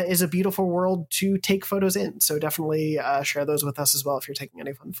 And Kena is a beautiful world to take photos in. So definitely share those with us as well if you're taking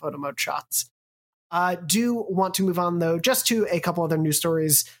any fun photo mode shots. Do want to move on though, just to a couple other news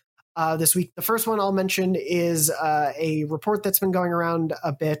stories this week. The first one I'll mention is a report that's been going around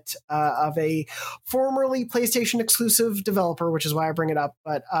a bit of a formerly PlayStation exclusive developer, which is why I bring it up.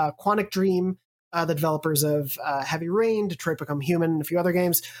 But Quantic Dream, the developers of Heavy Rain, Detroit Become Human, and a few other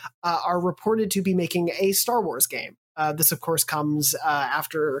games, are reported to be making a Star Wars game. This, of course, comes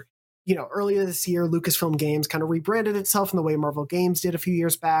after, earlier this year, Lucasfilm Games kind of rebranded itself in the way Marvel Games did a few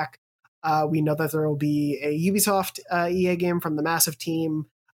years back. We know that there will be a Ubisoft EA game from the Massive team,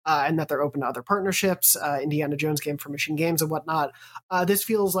 and that they're open to other partnerships, Indiana Jones game for Mission Games and whatnot. This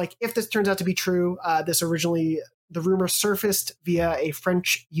feels like, if this turns out to be true, the rumor surfaced via a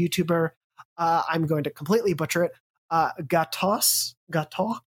French YouTuber. I'm going to completely butcher it. Gato?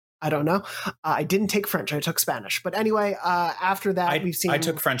 I don't know. I didn't take French. I took Spanish. But anyway, after that, we've seen... I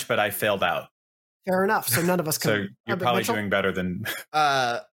took French, but I failed out. Fair enough. So none of us can... So you're probably doing better than...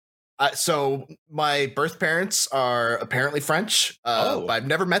 So my birth parents are apparently French, but I've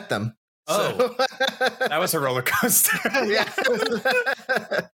never met them. Oh, so. That was a roller coaster. Yeah.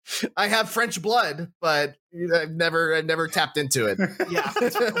 I have French blood, but I've never tapped into it. Yeah,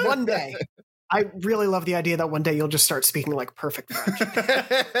 one day. I really love the idea that one day you'll just start speaking like perfect French.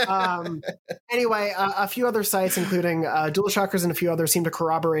 Anyway, a few other sites, including DualShockers and a few others, seem to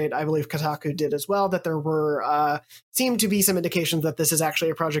corroborate, I believe Kotaku did as well, that there were seemed to be some indications that this is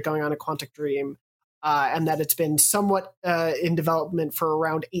actually a project going on at Quantic Dream, and that it's been somewhat in development for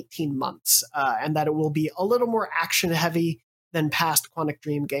around 18 months, and that it will be a little more action-heavy than past Quantic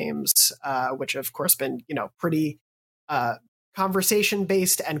Dream games, which have, of course, been pretty...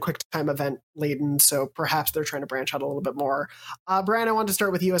 conversation-based and quick-time event laden, so perhaps they're trying to branch out a little bit more. Brian, I wanted to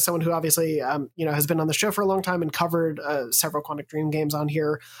start with you as someone who obviously has been on the show for a long time and covered several Quantic Dream games on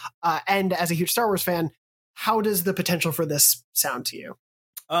here, and as a huge Star Wars fan, how does the potential for this sound to you?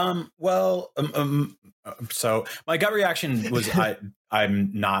 So my gut reaction was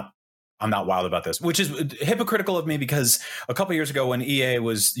I'm not wild about this, which is hypocritical of me, because a couple years ago when EA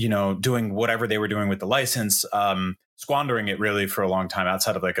was, doing whatever they were doing with the license, squandering it really for a long time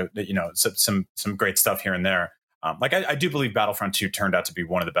outside of some great stuff here and there. I do believe Battlefront 2 turned out to be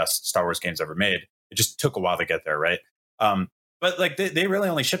one of the best Star Wars games ever made. It just took a while to get there, right? But they really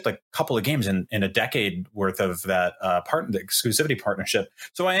only shipped a couple of games in a decade worth of that the exclusivity partnership.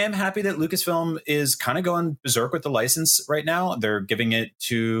 So I am happy that Lucasfilm is kind of going berserk with the license right now. They're giving it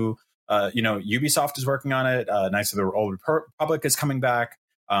to Ubisoft is working on it. Knights of the Old Republic is coming back.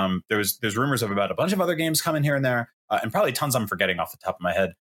 There's rumors of about a bunch of other games coming here and there, and probably tons I'm forgetting off the top of my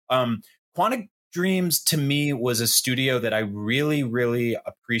head. Quantic Dreams to me was a studio that I really, really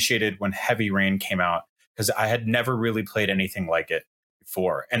appreciated when Heavy Rain came out, because I had never really played anything like it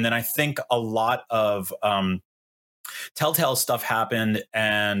before. And then I think a lot of Telltale stuff happened,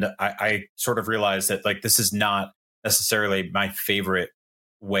 and I sort of realized that this is not necessarily my favorite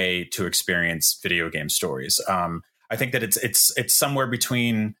way to experience video game stories. I think that it's somewhere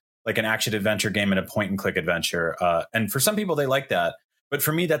between an action adventure game and a point and click adventure. And for some people, they like that. But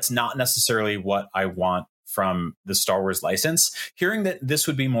for me, that's not necessarily what I want from the Star Wars license. Hearing that this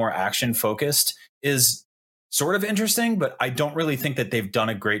would be more action focused is sort of interesting, but I don't really think that they've done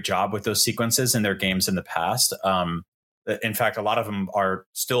a great job with those sequences in their games in the past. In fact, a lot of them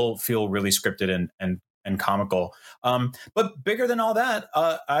still feel really scripted and comical. But bigger than all that,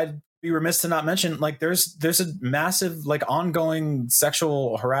 I'd be remiss to not mention, there's a massive ongoing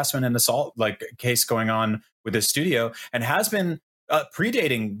sexual harassment and assault case going on with this studio, and has been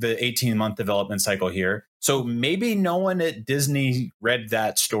predating the 18-month development cycle here. So maybe no one at Disney read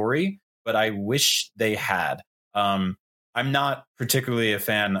that story, but I wish they had. I'm not particularly a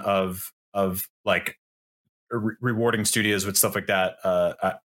fan of rewarding studios with stuff like that.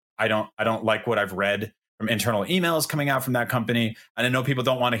 I don't like what I've read from internal emails coming out from that company. And I know people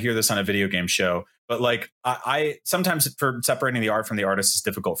don't want to hear this on a video game show, but I sometimes, for separating the art from the artist is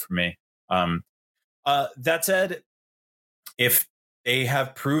difficult for me. That said, if they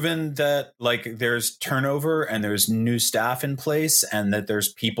have proven that there's turnover and there's new staff in place, and that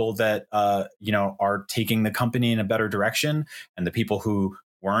there's people that are taking the company in a better direction, and the people who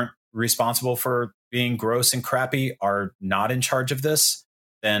weren't responsible for being gross and crappy are not in charge of this,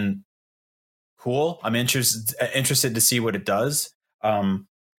 then cool. I'm interested to see what it does. But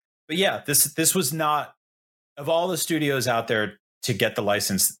yeah, this was not, of all the studios out there to get the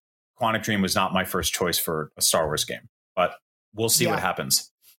license, Quantic Dream was not my first choice for a Star Wars game. But we'll see what happens.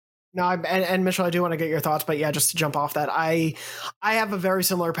 No, and Mitchell, I do want to get your thoughts, but yeah, just to jump off that, I have a very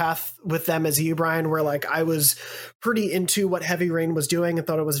similar path with them as you, Brian, where like I was pretty into what Heavy Rain was doing and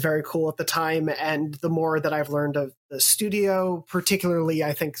thought it was very cool at the time. And the more that I've learned of the studio, particularly,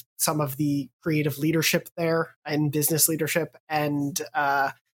 I think some of the creative leadership there and business leadership, and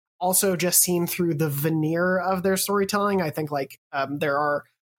also just seen through the veneer of their storytelling, I think like there are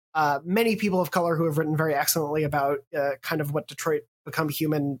many people of color who have written very excellently about kind of what Detroit Become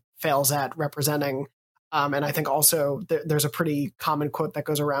Human fails at representing. And I think also there's a pretty common quote that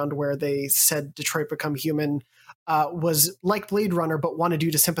goes around where they said Detroit Become Human was like Blade Runner, but wanted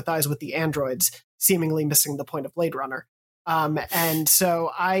you to sympathize with the androids, seemingly missing the point of Blade Runner. And so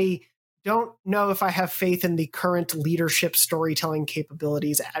I don't know if I have faith in the current leadership storytelling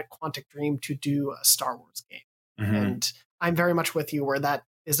capabilities at Quantic Dream to do a Star Wars game. Mm-hmm. And I'm very much with you where that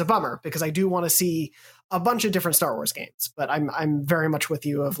is a bummer, because I do want to see a bunch of different Star Wars games, but I'm very much with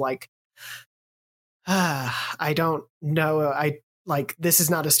you of like, I don't know. I like, this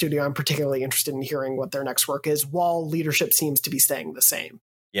is not a studio I'm particularly interested in hearing what their next work is, while leadership seems to be staying the same.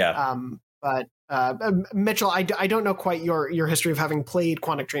 Yeah. But Mitchell, I don't know quite your history of having played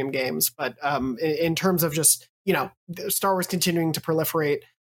Quantic Dream games, but in terms of just, you know, Star Wars continuing to proliferate,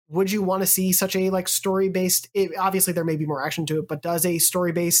 would you want to see such a like story-based, obviously there may be more action to it, but does a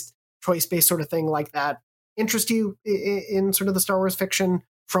story-based, choice-based sort of thing like that interest you in sort of the Star Wars fiction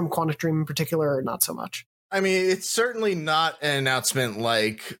from Quantic Dream in particular, or not so much? I mean, it's certainly not an announcement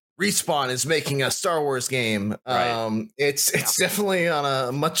like Respawn is making a Star Wars game. Right. It's definitely on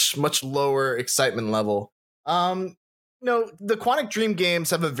a much lower excitement level. The Quantic Dream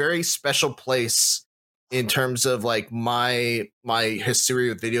games have a very special place in terms of like my history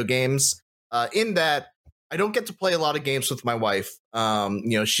with video games. In that I don't get to play a lot of games with my wife.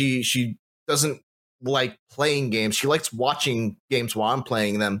 She doesn't like playing games. She likes watching games while I'm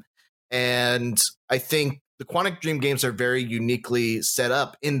playing them. And I think the Quantic Dream games are very uniquely set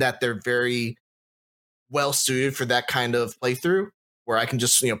up in that they're very well suited for that kind of playthrough, where I can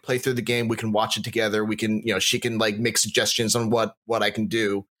just, play through the game. We can watch it together. We can, she can like make suggestions on what I can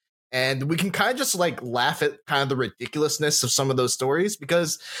do. And we can kind of just like laugh at kind of the ridiculousness of some of those stories,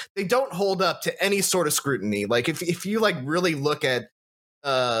 because they don't hold up to any sort of scrutiny. Like if you like really look at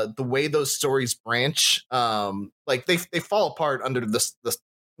the way those stories branch, like they fall apart under the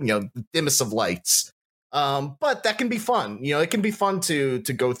dimmest of lights. But that can be fun. It can be fun to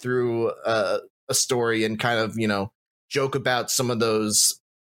go through a story and kind of, joke about some of those,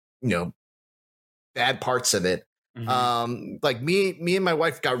 bad parts of it. Mm-hmm. Like me and my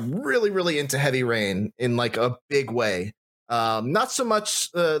wife got really into Heavy Rain in like a big way. Not so much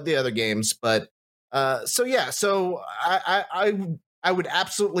the other games, but so I would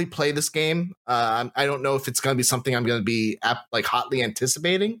absolutely play this game. I don't know if it's going to be something I'm going to be like hotly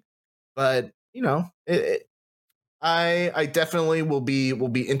anticipating, but I definitely will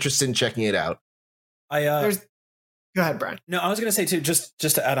be interested in checking it out. Go ahead, Brian. No, I was going to say too, just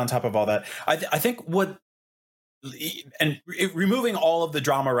to add on top of all that, I think removing all of the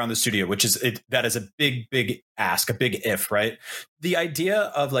drama around the studio, which is that is a big ask, a big if, right? The idea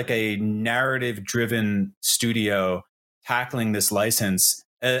of like a narrative driven studio tackling this license,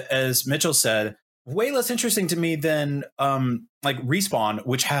 as Mitchell said, way less interesting to me than like Respawn,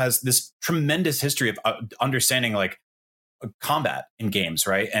 which has this tremendous history of understanding like combat in games,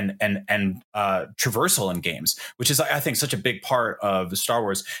 right? And traversal in games, which is, I think, such a big part of Star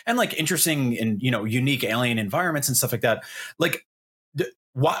Wars, and like interesting and unique alien environments and stuff like that. Like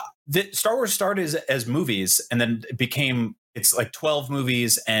Star Wars started as movies, and then it became, it's like 12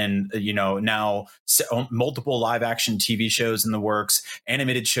 movies, and now multiple live action TV shows in the works,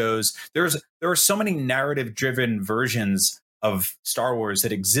 animated shows. There are so many narrative driven versions of Star Wars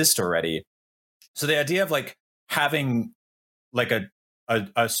that exist already. So the idea of like having like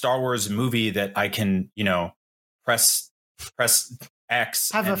a Star Wars movie that I can, press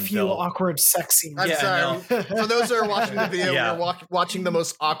X. Have a few awkward sex scenes. I'm sorry. For those who are watching the video, we're watching the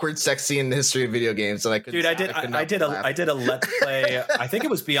most awkward sex scene in the history of video games. And I did a Let's Play. I think it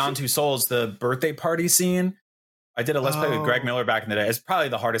was Beyond Two Souls, the birthday party scene. I did a Let's Play with Greg Miller back in the day. It's probably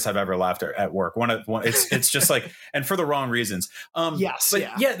the hardest I've ever laughed at work. It's just like, and for the wrong reasons. Yes.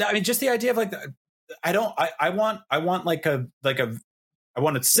 But yeah, I mean, just the idea of like, I want a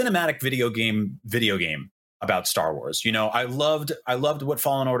cinematic video game about Star Wars. You know, I loved what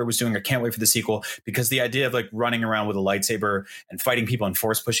Fallen Order was doing. I can't wait for the sequel, because the idea of like running around with a lightsaber and fighting people and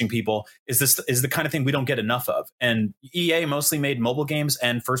force pushing people is the kind of thing we don't get enough of. And EA mostly made mobile games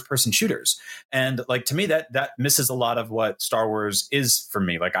and first person shooters. And like, to me, that misses a lot of what Star Wars is for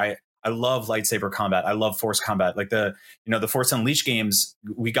me. Like I love lightsaber combat. I love force combat. Like the Force Unleashed games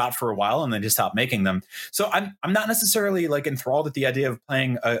we got for a while and then just stopped making them. So I'm not necessarily like enthralled at the idea of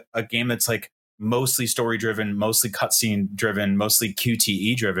playing a game that's like mostly story driven, mostly cutscene driven, mostly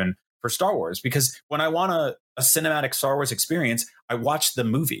QTE driven for Star Wars. Because when I want a cinematic Star Wars experience, I watch the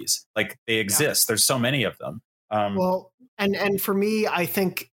movies. Like they exist. There's so many of them. Well, and for me, I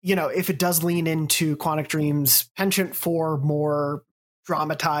think, you know, if it does lean into Quantic Dream's penchant for more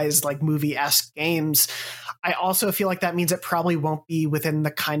dramatized, like movie-esque games, I also feel like that means it probably won't be within the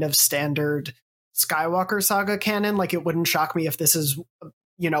kind of standard Skywalker saga canon. Like it wouldn't shock me if this is,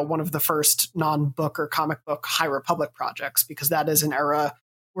 you know, one of the first non-book or comic book High Republic projects, because that is an era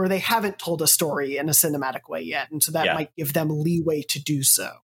where they haven't told a story in a cinematic way yet. And so that might give them leeway to do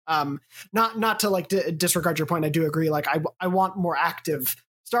so. Not to like disregard your point. I do agree. Like I want more active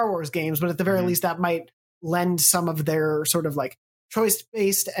Star Wars games, but at the very least that might lend some of their sort of like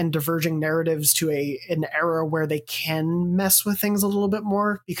choice-based and diverging narratives to an era where they can mess with things a little bit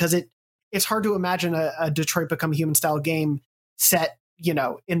more, because it's hard to imagine a Detroit Become Human style game set, you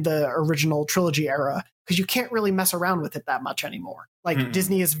know, in the original trilogy era, because you can't really mess around with it that much anymore. Like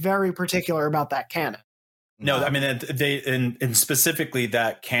Disney is very particular about that canon. No, I mean, and specifically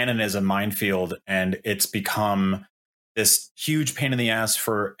that canon is a minefield, and it's become this huge pain in the ass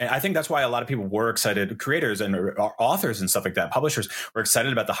and I think that's why a lot of people were excited, creators and authors and stuff like that, publishers were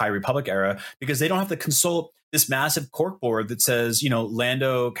excited about the High Republic era, because they don't have to consult this massive corkboard that says, you know,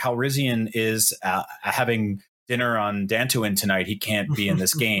 Lando Calrissian is having dinner on Dantooine tonight. He can't be in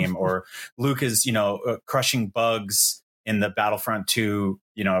this game. Or Luke is, you know, crushing bugs in the Battlefront 2,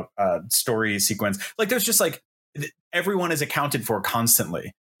 you know, story sequence. Like there's just like everyone is accounted for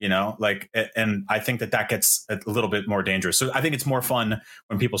constantly. You know, like, and I think that gets a little bit more dangerous. So I think it's more fun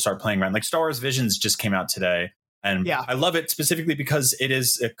when people start playing around. Like Star Wars Visions just came out today, and I love it specifically because it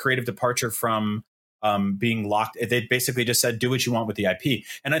is a creative departure from being locked. They basically just said, do what you want with the IP.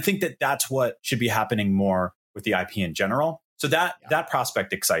 And I think that that's what should be happening more with the IP in general. So that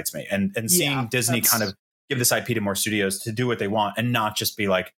prospect excites me, and seeing Disney kind of give this IP to more studios to do what they want and not just be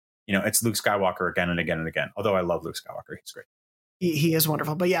like, you know, it's Luke Skywalker again and again and again. Although I love Luke Skywalker. He's great. He is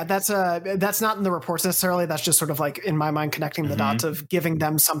wonderful. But yeah, that's not in the reports necessarily. That's just sort of like, in my mind, connecting the dots of giving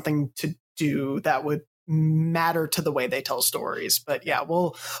them something to do that would matter to the way they tell stories. But yeah,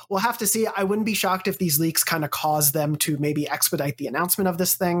 we'll have to see. I wouldn't be shocked if these leaks kind of cause them to maybe expedite the announcement of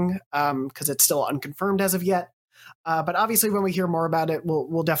this thing, because it's still unconfirmed as of yet. But obviously, when we hear more about it,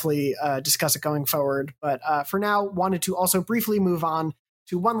 we'll definitely discuss it going forward. But for now, wanted to also briefly move on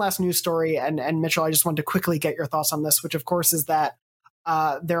to one last news story. And Mitchell, I just wanted to quickly get your thoughts on this, which of course is that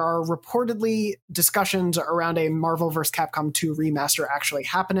there are reportedly discussions around a Marvel vs. Capcom 2 remaster actually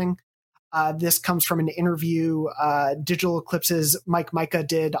happening. This comes from an interview Digital Eclipse's Mike Micah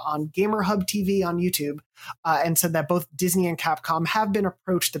did on GamerHub TV on YouTube, and said that both Disney and Capcom have been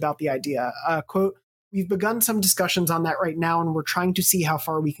approached about the idea. Quote, "We've begun some discussions on that right now, and we're trying to see how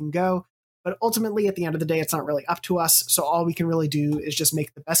far we can go. But ultimately, at the end of the day, it's not really up to us. So all we can really do is just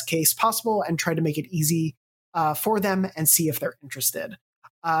make the best case possible and try to make it easy for them and see if they're interested."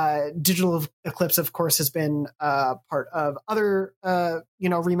 Digital Eclipse, of course, has been part of other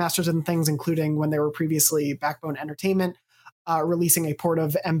remasters and things, including when they were previously Backbone Entertainment, releasing a port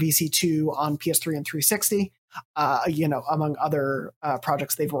of MVC2 on PS3 and 360. Among other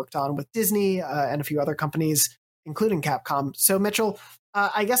projects they've worked on with Disney and a few other companies, including Capcom. So, Mitchell,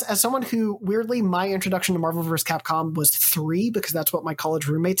 I guess as someone who, weirdly, my introduction to Marvel vs. Capcom was 3, because that's what my college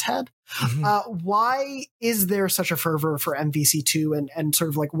roommates had. Why is there such a fervor for MVC2, and sort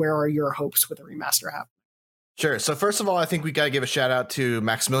of like, where are your hopes with a remaster happening? Sure. So first of all, I think we got to give a shout out to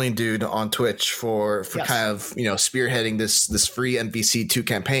Maximilian Dude on Twitch for kind of, spearheading this free MVC2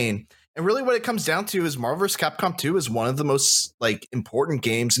 campaign. And really what it comes down to is Marvel vs. Capcom 2 is one of the most important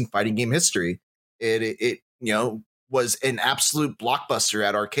games in fighting game history. It was an absolute blockbuster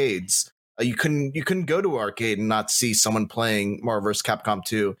at arcades. You couldn't go to an arcade and not see someone playing Marvel vs. Capcom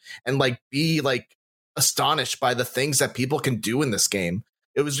 2 and be astonished by the things that people can do in this game.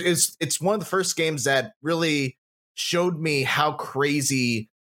 It's one of the first games that really showed me how crazy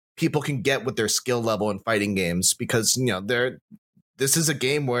people can get with their skill level in fighting games, because this is a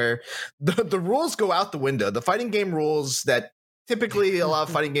game where the rules go out the window. The fighting game rules that typically a lot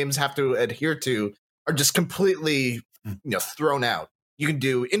of fighting games have to adhere to are just completely thrown out. you can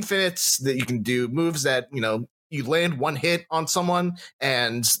do infinites, that you can do moves that, you land one hit on someone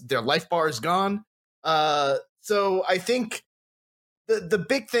and their life bar is gone. So I think the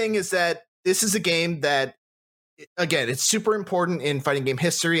big thing is that this is a game that, again, it's super important in fighting game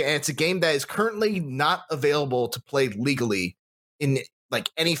history, and it's a game that is currently not available to play legally in like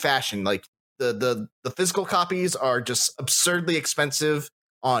any fashion. Like the physical copies are just absurdly expensive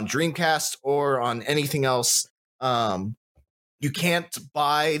on Dreamcast or on anything else. You can't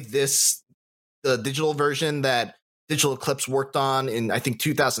buy the digital version that Digital Eclipse worked on in, I think,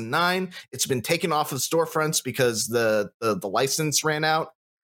 2009. It's been taken off of storefronts because the license ran out,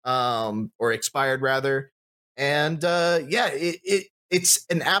 or expired rather. And it's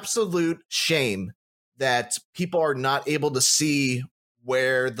an absolute shame that people are not able to see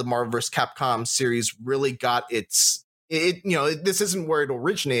where the Marvel vs. Capcom series really got this isn't where it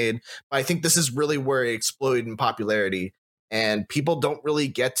originated, but I think this is really where it exploded in popularity. And people don't really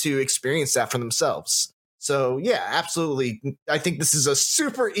get to experience that for themselves. So yeah, absolutely. I think this is a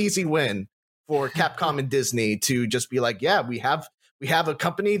super easy win for Capcom and Disney to just be like, yeah, we have a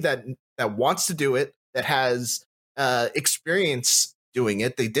company that wants to do it, that has experience doing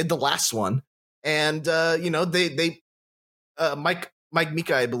it. They did the last one, and Mike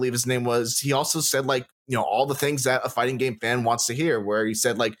Mika, I believe his name was. He also said all the things that a fighting game fan wants to hear. Where he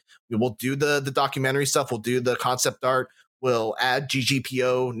said we will do the documentary stuff, we'll do the concept art, we'll add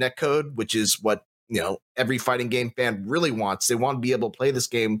GGPO netcode, which is what every fighting game fan really wants. They want to be able to play this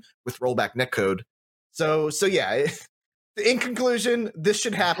game with rollback netcode. So yeah. In conclusion, this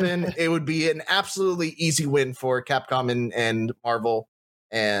should happen. It would be an absolutely easy win for Capcom and Marvel.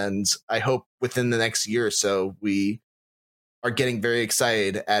 And I hope within the next year or so, we are getting very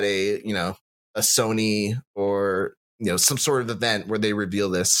excited at a Sony or, some sort of event where they reveal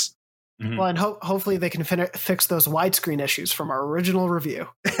this. Mm-hmm. Well, and hopefully they can fix those widescreen issues from our original review.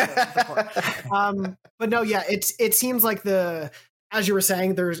 But no, yeah, it seems like as you were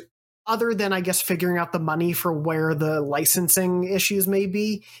saying, there's, other than, I guess, figuring out the money for where the licensing issues may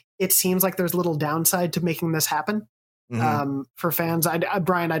be, it seems like there's little downside to making this happen. Mm-hmm. For fans.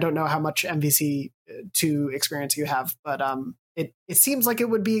 Brian, I don't know how much MVC2 experience you have, but it seems like it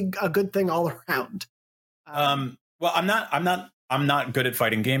would be a good thing all around. Well, I'm not good at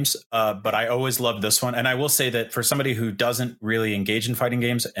fighting games, but I always loved this one. And I will say that for somebody who doesn't really engage in fighting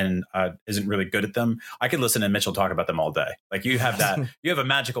games and isn't really good at them, I could listen to Mitchell talk about them all day. Like you have a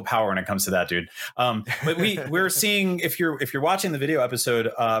magical power when it comes to that, dude. But we're seeing, if you're watching the video episode,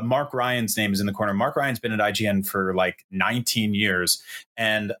 Mark Ryan's name is in the corner. Mark Ryan's been at IGN for 19 years,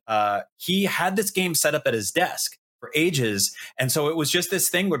 and he had this game set up at his desk for ages. And so it was just this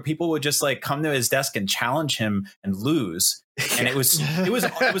thing where people would just come to his desk and challenge him and lose. And he's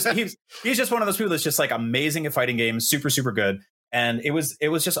just one of those people that's just amazing at fighting games, super, super good. And it was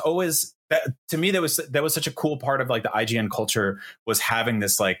just always that to me, that was such a cool part of the IGN culture, was having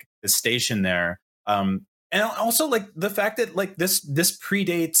this this station there. And also the fact that this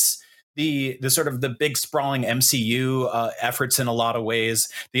predates the sort of the big sprawling MCU efforts in a lot of ways.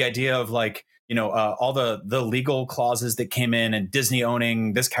 The idea of all the legal clauses that came in, and Disney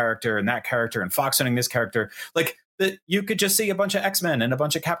owning this character and that character and Fox owning this character, that you could just see a bunch of X-Men and a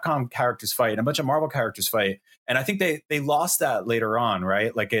bunch of Capcom characters fight and a bunch of Marvel characters fight. And I think they lost that later on,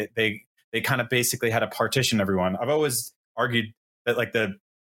 right? They kind of basically had to partition everyone. I've always argued that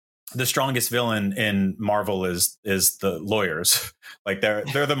the strongest villain in Marvel is the lawyers.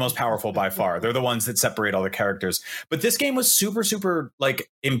 They're the most powerful by far. They're the ones that separate all the characters. But this game was super, super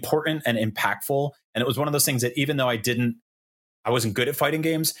important and impactful. And it was one of those things that even though I wasn't good at fighting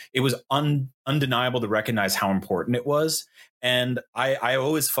games, it was undeniable to recognize how important it was. And I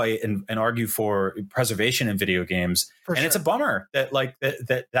always fight and argue for preservation in video games. It's a bummer that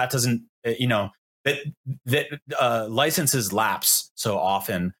that doesn't, that licenses lapse so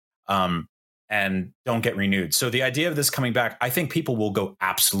often and don't get renewed. So the idea of this coming back, I think people will go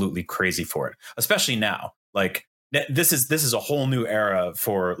absolutely crazy for it, especially now. This is a whole new era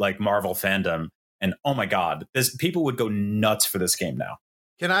for Marvel fandom. And oh my God, people would go nuts for this game now.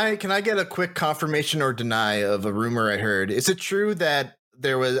 Can I get a quick confirmation or deny of a rumor I heard? Is it true that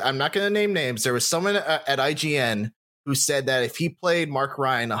there was, I'm not going to name names, there was someone at IGN who said that if he played Mark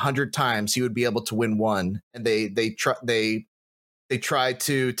Ryan 100 times, he would be able to win one? And they tried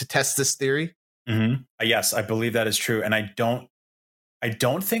to test this theory? Mm-hmm. Yes, I believe that is true. And I don't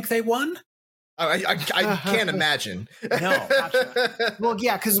think they won. I can't imagine. No. Well,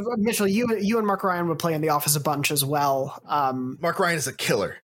 yeah, because Mitchell, you and Mark Ryan would play in The Office a bunch as well. Mark Ryan is a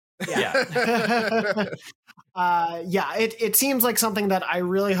killer. Yeah. Yeah, it seems like something that I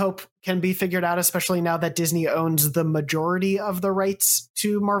really hope can be figured out, especially now that Disney owns the majority of the rights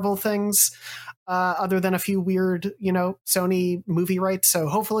to Marvel things, other than a few weird, Sony movie rights. So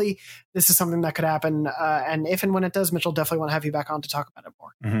hopefully this is something that could happen. And if and when it does, Mitchell, definitely want to have you back on to talk about it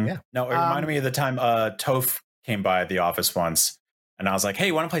more. Mm-hmm. Yeah. No, it reminded me of the time Toph came by the office once. And I was like, hey,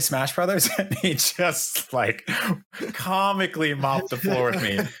 you want to play Smash Brothers? And he just like comically mopped the floor with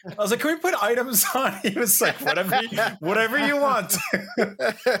me. I was like, can we put items on? He was like, whatever you want.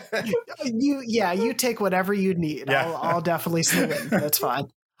 You take whatever you need. Yeah. I'll definitely still in. That's fine.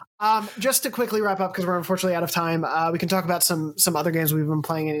 Just to quickly wrap up, because we're unfortunately out of time, we can talk about some other games we've been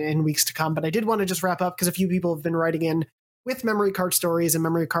playing in weeks to come. But I did want to just wrap up because a few people have been writing in with memory card stories, and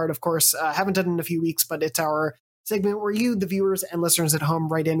memory card, of course, haven't done it in a few weeks, but it's our segment where you, the viewers and listeners at home,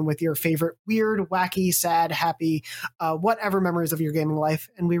 write in with your favorite weird, wacky, sad, happy, whatever memories of your gaming life,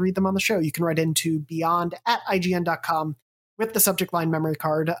 and we read them on the show. You can write into beyond@ign.com with the subject line memory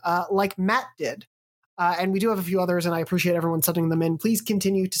card, like Matt did. And we do have a few others, and I appreciate everyone sending them in. Please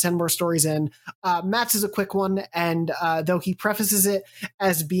continue to send more stories in. Matt's is a quick one, and though he prefaces it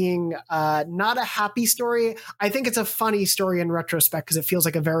as being not a happy story, I think it's a funny story in retrospect because it feels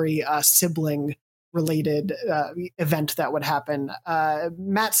like a very sibling related event that would happen.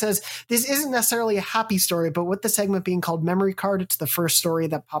 Matt says, this isn't necessarily a happy story, but with the segment being called Memory Card, it's the first story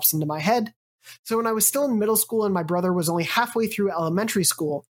that pops into my head. So when I was still in middle school and my brother was only halfway through elementary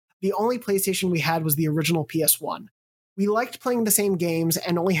school, the only PlayStation we had was the original PS1. We liked playing the same games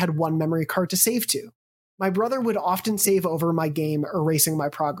and only had one memory card to save to. My brother would often save over my game, erasing my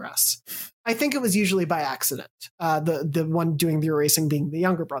progress. I think it was usually by accident, the one doing the erasing being the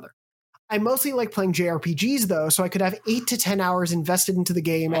younger brother. I mostly like playing JRPGs, though, so I could have 8 to 10 hours invested into the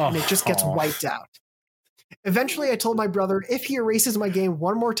game, and it just gets wiped out. Eventually, I told my brother, if he erases my game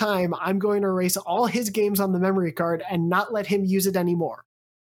one more time, I'm going to erase all his games on the memory card and not let him use it anymore.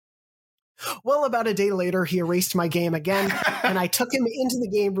 Well, about a day later, he erased my game again, and I took him into the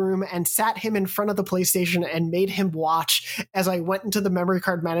game room and sat him in front of the PlayStation and made him watch as I went into the memory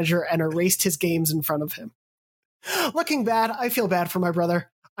card manager and erased his games in front of him. Looking bad, I feel bad for my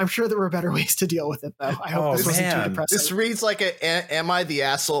brother. I'm sure there were better ways to deal with it, though. I hope this wasn't too depressing. This reads like a "Am I the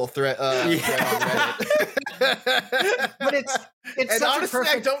asshole?" thread on Reddit. But it's and such honestly, a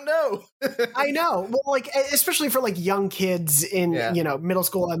perfect... I don't know. I know. Well, like, especially for like young kids in middle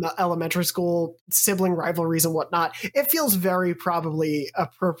school and elementary school, sibling rivalries and whatnot. It feels very probably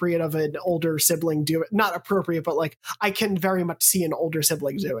appropriate of an older sibling do it. Not appropriate, but like I can very much see an older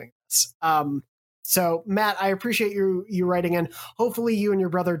sibling doing this. So, Matt, I appreciate you writing in. Hopefully you and your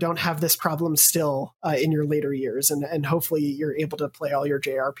brother don't have this problem still in your later years, and hopefully you're able to play all your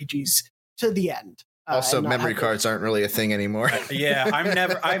JRPGs to the end. Also, memory cards aren't really a thing anymore. Yeah,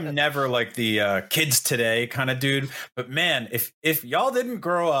 I'm never like the kids today kind of dude. But man, if y'all didn't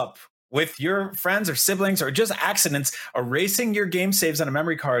grow up with your friends or siblings or just accidents erasing your game saves on a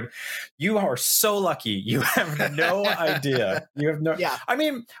memory card, you are so lucky. You have no idea. You have no. Yeah. I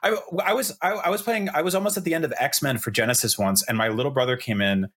mean, I was playing. I was almost at the end of X-Men for Genesis once, and my little brother came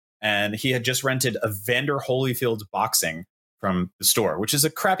in, and he had just rented Evander Holyfield's Boxing from the store, which is a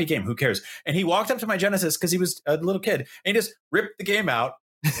crappy game. Who cares? And he walked up to my Genesis because he was a little kid, and he just ripped the game out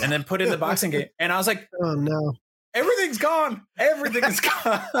and then put in the boxing game. And I was like, oh no. Everything's gone. Everything is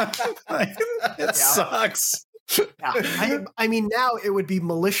gone. It sucks. Yeah. I mean, now it would be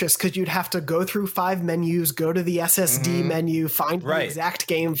malicious because you'd have to go through 5 menus, go to the SSD menu, find the exact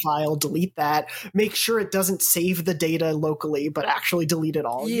game file, delete that, make sure it doesn't save the data locally, but actually delete it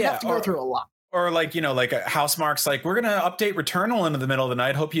all. You have to go through a lot. Or like, like a Housemarque's like, we're going to update Returnal into the middle of the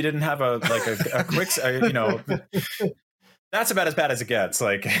night. Hope you didn't have a quick, That's about as bad as it gets.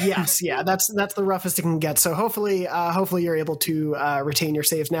 Like, yes, yeah, that's the roughest it can get. So hopefully you're able to retain your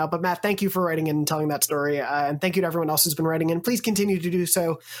saves now. But Matt, thank you for writing in and telling that story, and thank you to everyone else who's been writing in. Please continue to do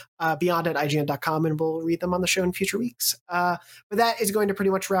so beyond@ign.com, and we'll read them on the show in future weeks. But that is going to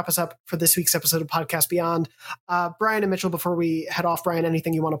pretty much wrap us up for this week's episode of Podcast Beyond. Brian and Mitchell, before we head off, Brian,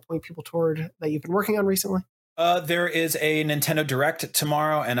 anything you want to point people toward that you've been working on recently? There is a Nintendo Direct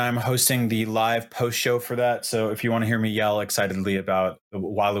tomorrow, and I'm hosting the live post show for that. So if you want to hear me yell excitedly about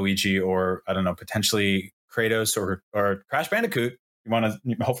Waluigi or, I don't know, potentially Kratos or Crash Bandicoot, you want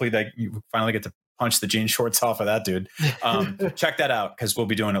to hopefully that you finally get to punch the jean shorts off of that dude. Check that out because we'll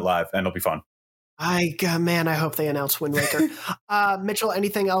be doing it live and it'll be fun. I hope they announce Wind Waker. Mitchell,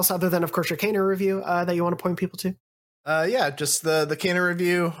 anything else other than, of course, your Kena review that you want to point people to? Just the Kena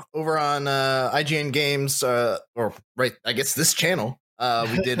review over on IGN Games, I guess this channel.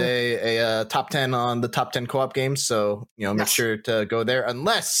 We did a top 10 on the top 10 co-op games, so make sure to go there.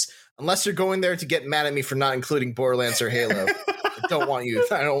 Unless you're going there to get mad at me for not including Borderlands or Halo. I don't want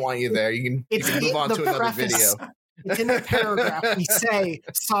you there. You can move on to another video. It's in the paragraph. We say,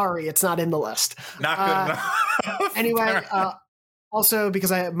 sorry, it's not in the list. Not good enough. Anyway, also,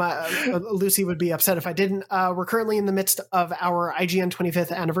 because Lucy would be upset if I didn't, we're currently in the midst of our IGN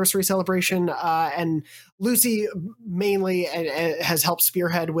 25th anniversary celebration, and Lucy mainly has helped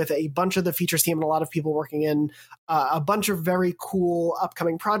spearhead with a bunch of the features team and a lot of people working in a bunch of very cool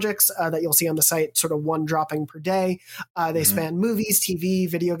upcoming projects that you'll see on the site, sort of one dropping per day. They span movies, TV,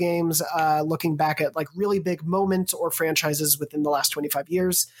 video games, looking back at like really big moments or franchises within the last 25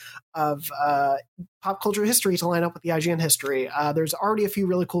 years of pop culture history to line up with the IGN history. There's already a few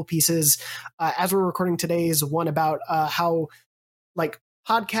really cool pieces. As we're recording today's one about how like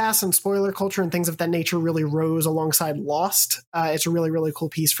podcasts and spoiler culture and things of that nature really rose alongside Lost. It's a really, really cool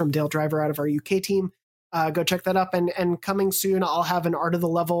piece from Dale Driver out of our UK team. Go check that up. And coming soon, I'll have an Art of the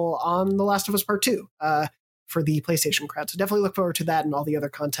Level on The Last of Us Part 2 for the PlayStation crowd. So definitely look forward to that and all the other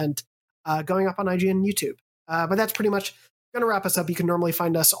content going up on IGN and YouTube. But that's pretty much going to wrap us up. You can normally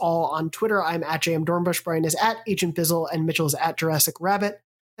find us all on Twitter. I'm at JM Dornbush, Brian is at Agent Bizzle, and Mitchell is at Jurassic Rabbit.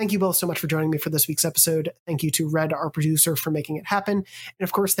 Thank you both so much for joining me for this week's episode. Thank you to Red, our producer, for making it happen. And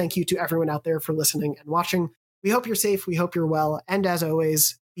of course, thank you to everyone out there for listening and watching. We hope you're safe. We hope you're well. And as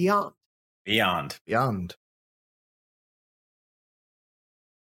always, beyond. Beyond.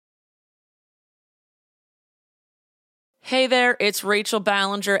 Hey there, it's Rachel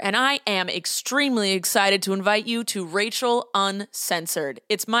Ballinger, and I am extremely excited to invite you to Rachel Uncensored.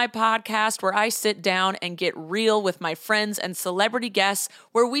 It's my podcast where I sit down and get real with my friends and celebrity guests,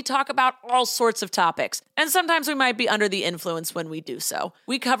 where we talk about all sorts of topics. And sometimes we might be under the influence when we do so.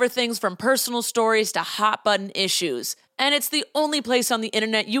 We cover things from personal stories to hot button issues. And it's the only place on the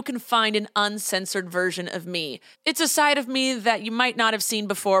internet you can find an uncensored version of me. It's a side of me that you might not have seen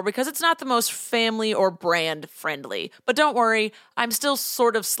before because it's not the most family or brand friendly. But don't worry, I'm still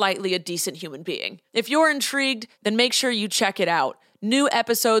sort of slightly a decent human being. If you're intrigued, then make sure you check it out. New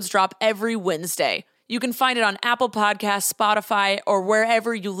episodes drop every Wednesday. You can find it on Apple Podcasts, Spotify, or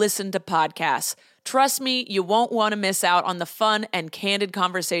wherever you listen to podcasts. Trust me, you won't want to miss out on the fun and candid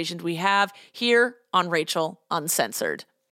conversations we have here on Rachel Uncensored.